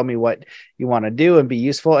 Just show me what you want to do and be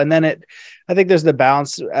useful. And then I think there's the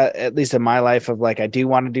balance, at least in my life, of like, I do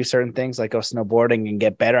want to do certain things, like go snowboarding and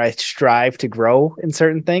get better. I strive to grow in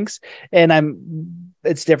certain things. And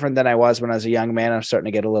it's different than I was when I was a young man. I'm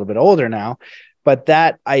starting to get a little bit older now. But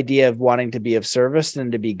that idea of wanting to be of service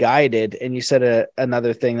and to be guided. And you said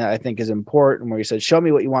another thing that I think is important, where you said, show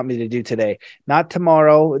me what you want me to do today, not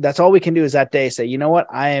tomorrow. That's all we can do is that day say, you know what,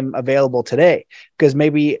 I am available today. Because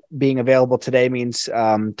maybe being available today means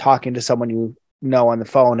talking to someone you know on the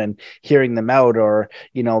phone and hearing them out, or,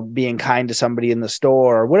 being kind to somebody in the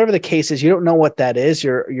store, or whatever the case is. You don't know what that is.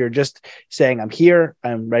 You're just saying, I'm here,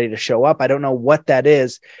 I'm ready to show up. I don't know what that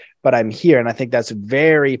is, but I'm here. And I think that's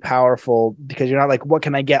very powerful, because you're not like, what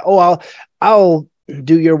can I get? Oh, I'll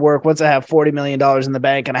do your work once I have $40 million in the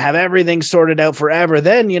bank and I have everything sorted out forever.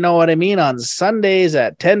 Then, you know what I mean? On Sundays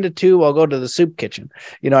at 10 to 2, I'll go to the soup kitchen.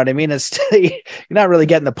 You know what I mean? It's you're not really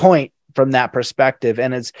getting the point from that perspective.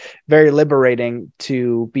 And it's very liberating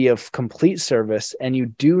to be of complete service. And you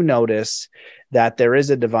do notice that there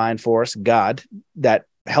is a divine force, God, that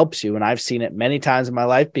helps you. And I've seen it many times in my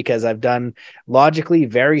life, because I've done logically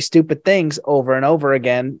very stupid things over and over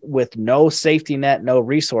again with no safety net, no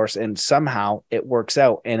resource, and somehow it works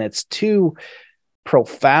out. And it's too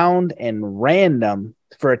profound and random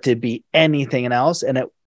for it to be anything else. And it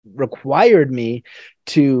required me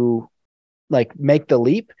to make the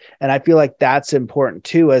leap. And I feel like that's important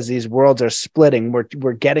too, as these worlds are splitting.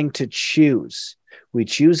 We're getting to choose. We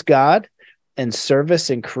choose God and service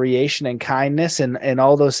and creation and kindness and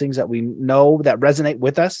all those things that we know that resonate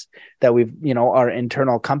with us, that we've, our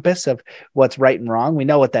internal compass of what's right and wrong. We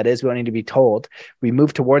know what that is. We don't need to be told. We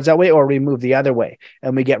move towards that way, or we move the other way,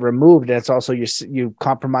 and we get removed. And it's also, you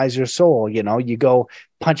compromise your soul. You go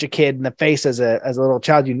punch a kid in the face as a little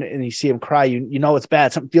child, and you see him cry, you know it's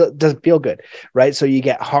bad. Something doesn't feel good, right? So you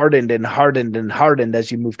get hardened and hardened and hardened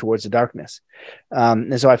as you move towards the darkness.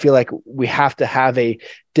 And so I feel like we have to have a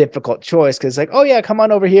difficult choice, because like, oh yeah, come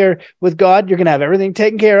on over here with God, you're gonna have everything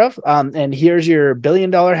taken care of, and here's your $1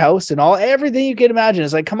 billion house and everything you can imagine.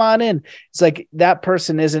 It's like, come on in. It's like that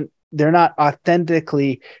person they're not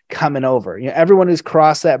authentically coming over. Everyone who's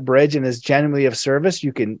crossed that bridge and is genuinely of service,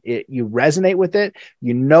 you resonate with it.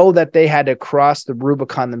 You know that they had to cross the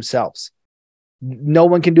Rubicon themselves. No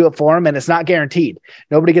one can do it for them, and it's not guaranteed.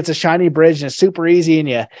 Nobody gets a shiny bridge and it's super easy and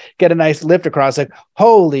you get a nice lift across, like,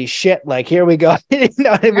 holy shit, like, here we go. You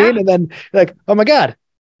know what I mean? And then like, oh my God.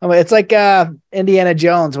 It's like Indiana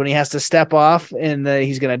Jones when he has to step off and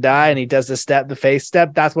he's going to die, and he does the face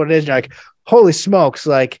step. That's what it is. And you're like, holy smokes.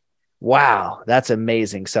 Like, wow, that's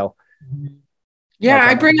amazing. So yeah,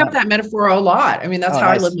 I bring up that metaphor a lot. I mean, that's how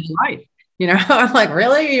nice. I live my life. I'm like,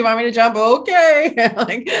 really? You want me to jump? Okay.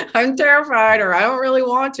 Like, I'm terrified, or I don't really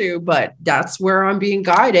want to, but that's where I'm being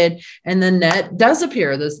guided. And the net does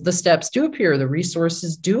appear. The steps do appear. The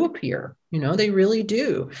resources do appear. They really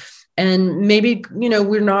do. And maybe, we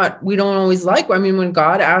don't always when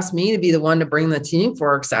God asked me to be the one to bring the Team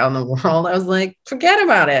Forks out in the world, I was like, forget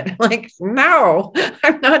about it. Like, no,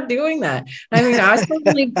 I'm not doing that. I mean, I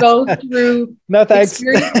certainly go through. No, thanks.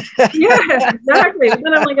 Yeah, exactly. But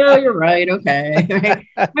then I'm like, oh, you're right. Okay. Right?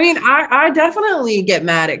 I mean, I definitely get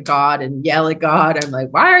mad at God and yell at God. I'm like,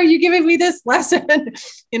 why are you giving me this lesson?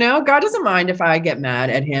 God doesn't mind if I get mad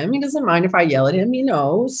at him. He doesn't mind if I yell at him. He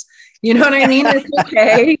knows. You know what I mean? It's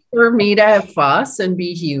okay for me to have fuss and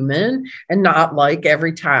be human and not like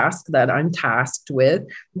every task that I'm tasked with.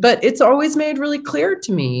 But it's always made really clear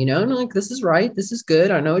to me, like, this is right. This is good.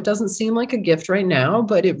 I know it doesn't seem like a gift right now,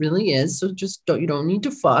 but it really is. So just you don't need to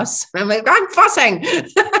fuss. And I'm like, I'm fussing.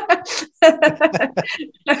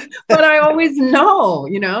 But I always know,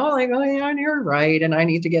 like, oh yeah, you're right. And I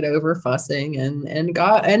need to get over fussing, and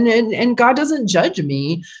God, and God doesn't judge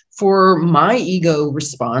me for my ego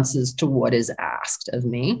responses to what is asked of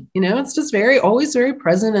me. It's just always very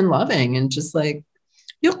present and loving, and just like,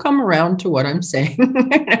 you'll come around to what I'm saying.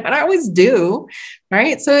 And I always do.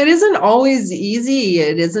 Right. So it isn't always easy.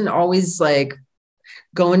 It isn't always like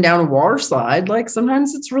going down a water slide. Like,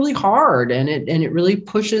 sometimes it's really hard, and it really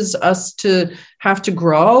pushes us to have to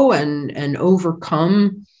grow and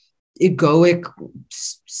overcome egoic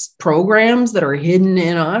programs that are hidden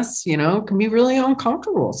in us, can be really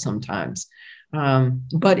uncomfortable sometimes.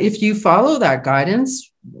 But if you follow that guidance,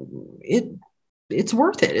 it's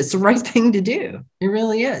worth it. It's the right thing to do. It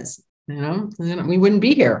really is. We wouldn't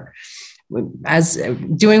be here as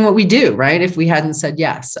doing what we do, right? If we hadn't said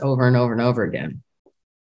yes over and over and over again.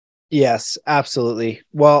 Yes, absolutely.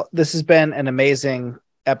 Well, this has been an amazing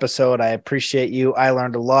episode. I appreciate you. I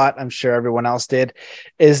learned a lot. I'm sure everyone else did.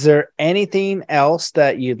 Is there anything else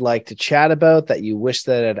that you'd like to chat about that you wish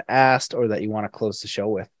that I'd asked or that you want to close the show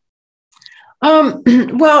with?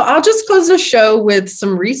 Well, I'll just close the show with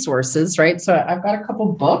some resources, right? So I've got a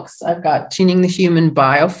couple books. I've got Tuning the Human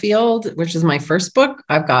Biofield, which is my first book.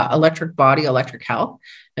 I've got Electric Body, Electric Health,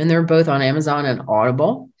 and they're both on Amazon and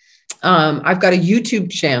Audible. I've got a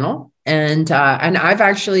YouTube channel, and I've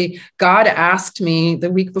actually, God asked me the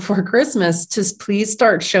week before Christmas to please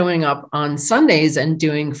start showing up on Sundays and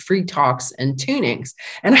doing free talks and tunings.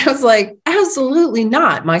 And I was like, absolutely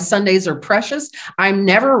not. My Sundays are precious. I'm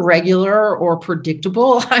never regular or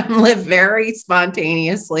predictable. I live very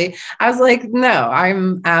spontaneously. I was like, no,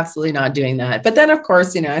 I'm absolutely not doing that. But then, of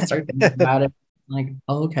course, I started thinking about it. Like,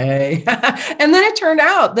 okay. And then it turned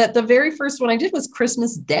out that the very first one I did was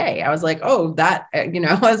Christmas Day. I was like, oh, that,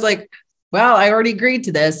 I was like, well, I already agreed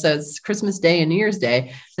to this. So it's Christmas Day and New Year's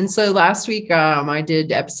Day. And so last week I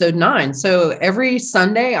did episode 9. So every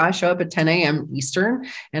Sunday I show up at 10 a.m. Eastern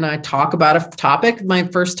and I talk about a topic. My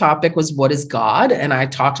first topic was, what is God? And I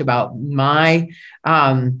talked about my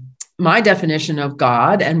definition of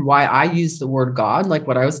God and why I use the word God, like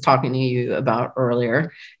what I was talking to you about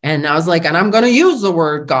earlier. And I was like, and I'm going to use the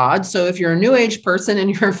word God. So if you're a new age person and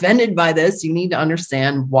you're offended by this, you need to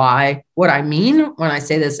understand what I mean when I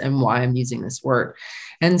say this and why I'm using this word.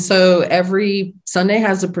 And so every Sunday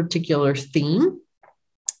has a particular theme.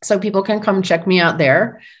 So people can come check me out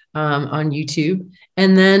there on YouTube.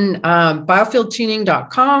 And then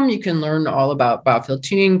biofieldtuning.com, you can learn all about biofield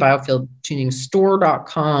tuning,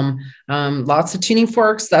 biofieldtuningstore.com, lots of tuning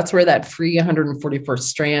forks. That's where that free 144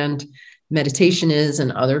 strand meditation is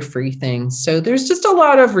and other free things. So there's just a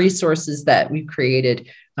lot of resources that we've created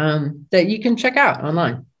that you can check out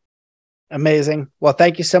online. Amazing. Well,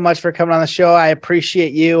 thank you so much for coming on the show. I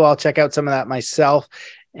appreciate you. I'll check out some of that myself.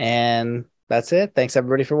 And that's it. Thanks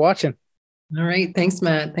everybody for watching. All right. Thanks,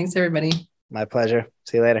 Matt. Thanks, everybody. My pleasure.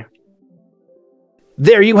 See you later.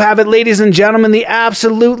 There you have it, ladies and gentlemen, the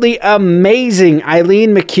absolutely amazing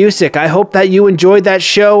Eileen McCusick. I hope that you enjoyed that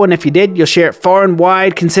show, and if you did, you'll share it far and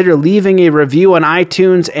wide. Consider leaving a review on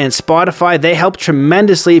iTunes and Spotify. They help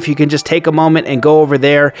tremendously. If you can just take a moment and go over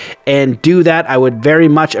there and do that, I would very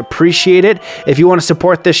much appreciate it. If you want to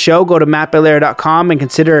support this show, go to mattbelair.com and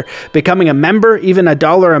consider becoming a member. Even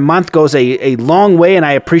 $1 a month goes a long way, and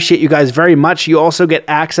I appreciate you guys very much. You also get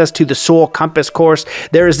access to the Soul Compass course.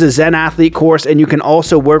 There is the Zen Athlete course, and you can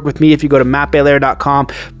also work with me if you go to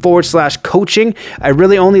mattbelair.com/coaching. I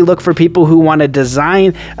really only look for people who want to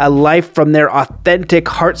design a life from their authentic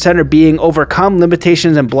heart center being, overcome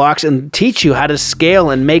limitations and blocks, and teach you how to scale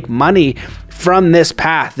and make money from this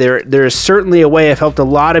path. There is certainly a way. I've helped a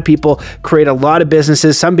lot of people create a lot of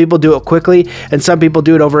businesses. Some people do it quickly and some people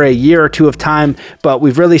do it over a year or two of time, but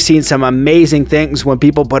we've really seen some amazing things when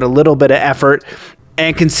people put a little bit of effort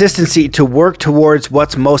and consistency to work towards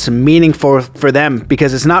what's most meaningful for them,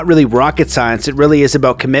 because it's not really rocket science. It really is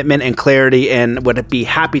about commitment and clarity, and would be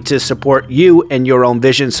happy to support you and your own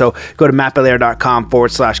vision. So go to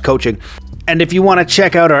mattbelair.com/coaching. And if you want to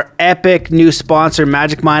check out our epic new sponsor,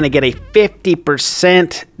 Magic Mind, and get a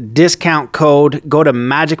 50% discount code, go to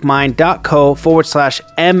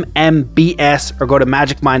magicmind.co/MMBS or go to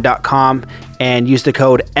magicmind.com and use the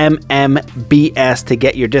code MMBS to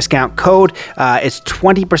get your discount code. It's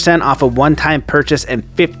 20% off a one-time purchase and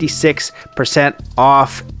 56%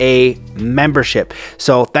 off a membership.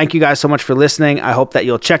 So thank you guys so much for listening. I hope that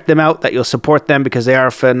you'll check them out, that you'll support them, because they are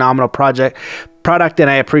a phenomenal product, and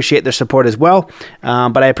I appreciate their support as well.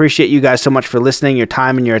 But I appreciate you guys so much for listening, your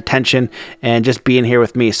time and your attention, and just being here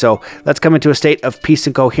with me. So let's come into a state of peace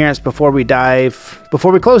and coherence before we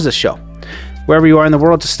close this show. Wherever you are in the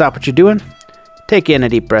world, just stop what you're doing. Take in a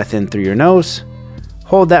deep breath in through your nose.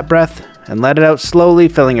 Hold that breath and let it out slowly,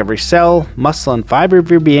 filling every cell, muscle, and fiber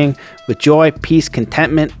of your being with joy, peace,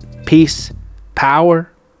 contentment, peace, power,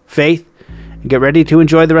 faith, and get ready to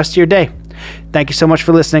enjoy the rest of your day. Thank you so much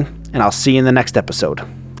for listening, and I'll see you in the next episode.